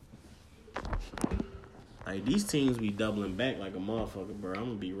 Like, these teams be doubling back like a motherfucker, bro. I'm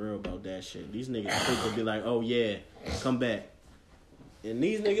going to be real about that shit. These niggas quick to be like, oh, yeah, come back. And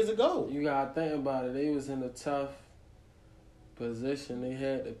these niggas will go. You got to think about it. They was in a tough position. They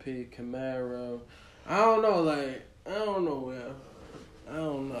had to pay Camaro. I don't know,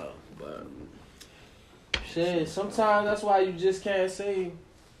 but shit, sometimes that's why you just can't say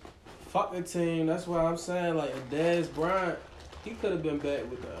fuck the team. That's why I'm saying, like, Dez Bryant, he could have been back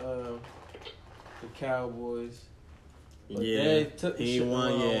with the Cowboys. But Yeah, took the he shit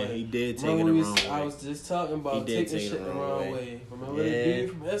won. the wrong Yeah, way. he did take Remember it the wrong way. I was just talking about taking shit the wrong way. Remember the dude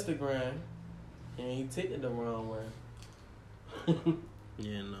from Instagram? And he took it the wrong way.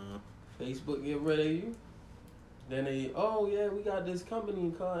 Yeah, no. Facebook get rid of you. Then we got this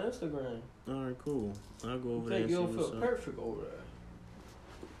company called Instagram. All right, cool. I'll go over there Think and see you'll what's feel up. perfect over there.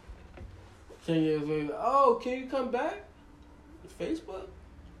 Can you come back? Facebook?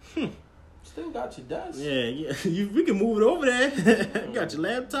 Still got your desk. Yeah. We can move it over there. Got your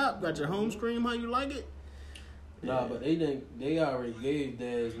laptop, got your home screen, how you like it? Nah, but they already gave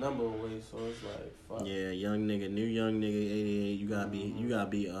Dad's number away, so it's like, fuck. Yeah, new young nigga, 88. You gotta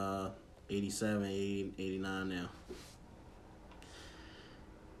be 87, 80, 89 now.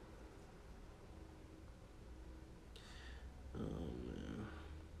 Oh man.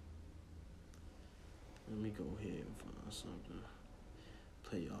 Let me go ahead and find something.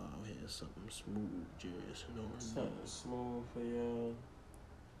 Play y'all out here something smooth, jazz. Something smooth for y'all.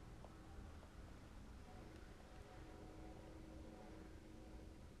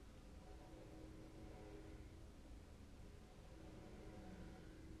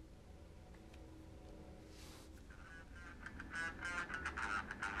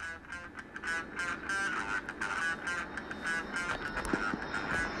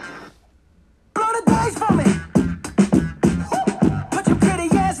 Blow the dice for me. Put your pretty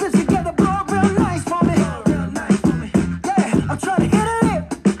ass lips together, blow it real nice for me. Yeah, I'm trying to hit it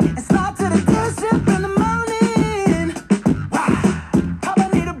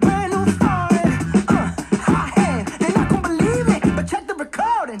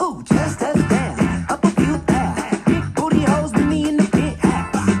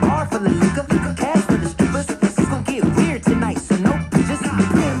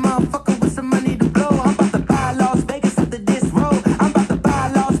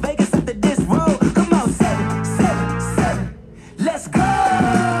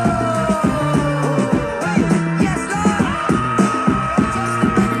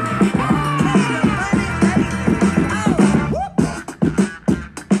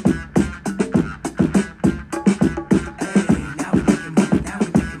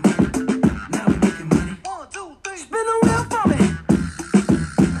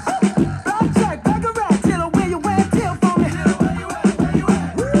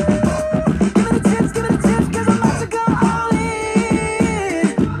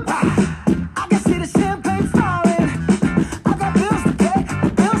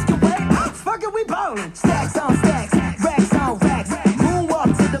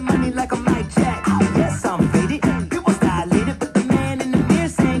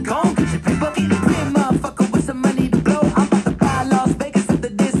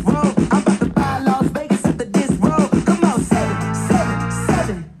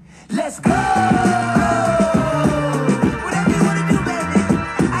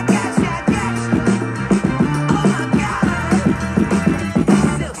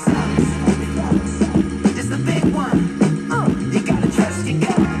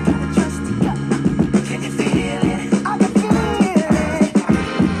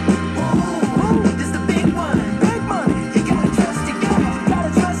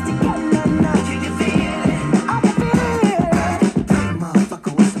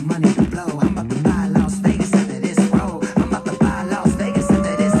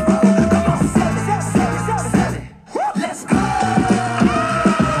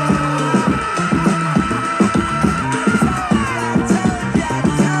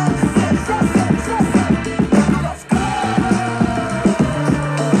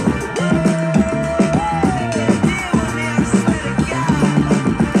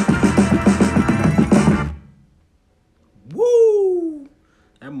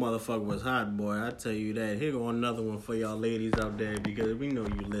motherfucker was hot, boy. I tell you that. Here go another one for y'all ladies out there because we know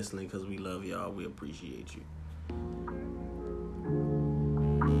you listening because we love y'all. We appreciate you.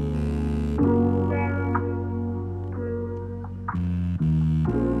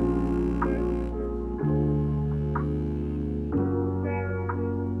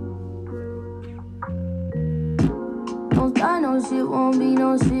 Don't start no shit, won't be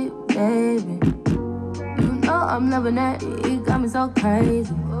no shit, baby. You know I'm loving that, it got me so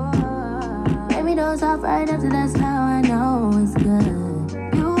crazy. Baby, don't stop right after, that's how I know it's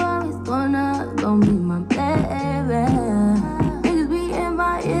good. You always gonna be my baby. Niggas be in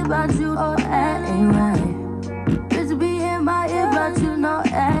my ear about you, oh, that ain't right. Bitches be in my ear about you, no,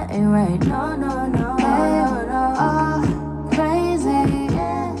 that ain't right. No, no, no, no, crazy.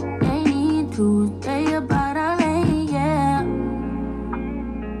 They need to stay about our lane, yeah.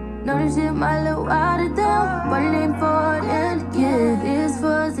 Know this shit might look wild to them, but it ain't for them to give. It's for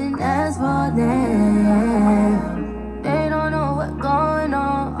us and that's for them. They don't know what's going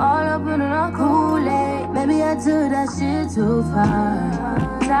on, all up in our Kool-Aid. Maybe I took that shit too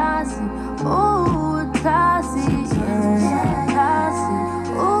far. Toxic, ooh, toxic, yeah.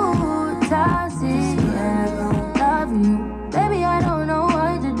 Toxic, ooh, toxic, yeah. Love you, baby, I don't know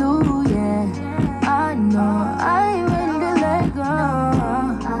what to do, yeah. I know I ain't ready to let go.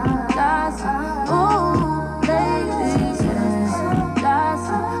 Toxic, ooh, lately, yeah.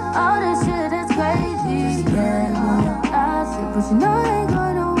 Toxic, all this shit is crazy, yeah. Toxic, but you know I ain't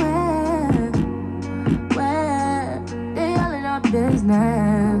going nowhere. Where they all in our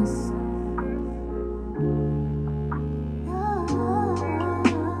business.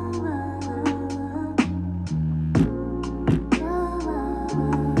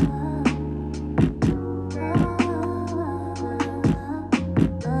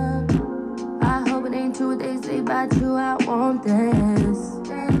 I hope it ain't true what they say about you. I want this.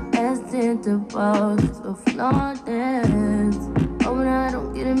 Destined to boast, so flaunt this. Hoping I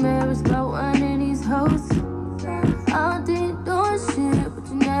don't get embarrassed by one of these hosts. I don't think doing shit, but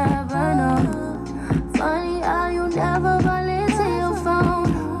you never know. Funny how you never run into your phone.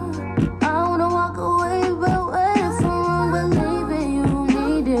 I wanna walk away, but what if I'm wrong? Believing you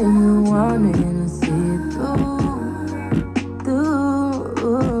need it, you want it, and I see it through.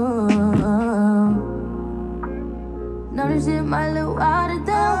 Know this shit might look wild to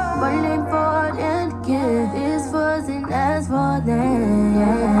them, but it ain't for them to give. It's for us and that's for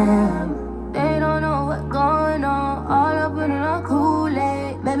them. They don't know what's going on, all up in our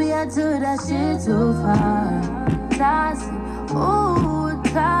Kool-Aid. Maybe I took that shit too far. Toxic, ooh,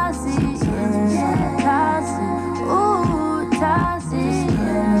 toxic, yeah. Toxic, ooh, toxic,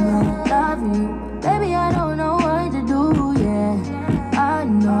 yeah. Love you, baby, I don't know what to do, yeah. I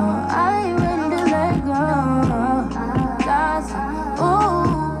know I ain't ready to let go. Toxic,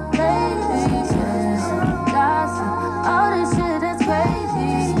 ooh, lately, yeah. Toxic, all this shit that's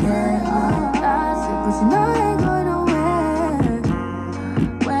crazy, yeah. Toxic, but you know I ain't going nowhere.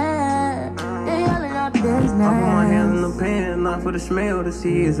 Where they all in our business. I put my hands in the pan, not for the smell to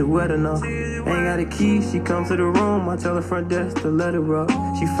see is it wet enough. Ain't got a key, she comes to the room, I tell the front desk to let her up.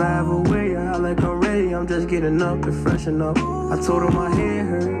 She 5 away, I like I'm ready, I'm just getting up to freshen up. I told her my head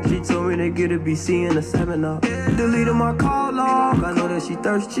hurt, she told me to get a BC and a 7-Up. Deleted my call log, I know that she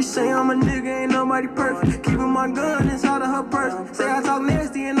thirsty. She say I'm a nigga, ain't nobody perfect. Keeping my gun inside of her purse. Say I talk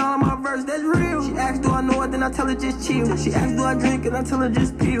nasty in all of my verse, that's real. She asked do I know it, then I tell her just chill. She asked do I drink, and I tell her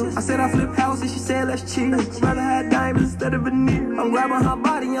just pills. I said I flip houses, she said let's chill. Rather have diamonds instead of veneer. I'm grabbing her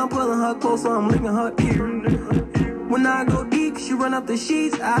body, I'm pulling her close, so I'm licking her ear. When I go deep, she run up the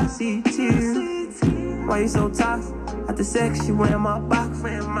sheets, I see tears. Why you so toxic? After sex, she wearing my box.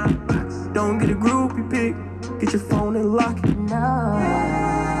 Don't get a groupie pic, get your phone and lock it. You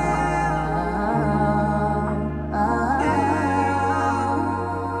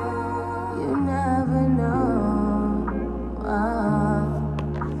never know.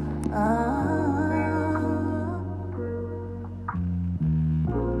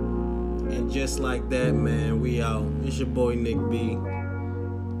 And just like that, man, we out. It's your boy Nick B.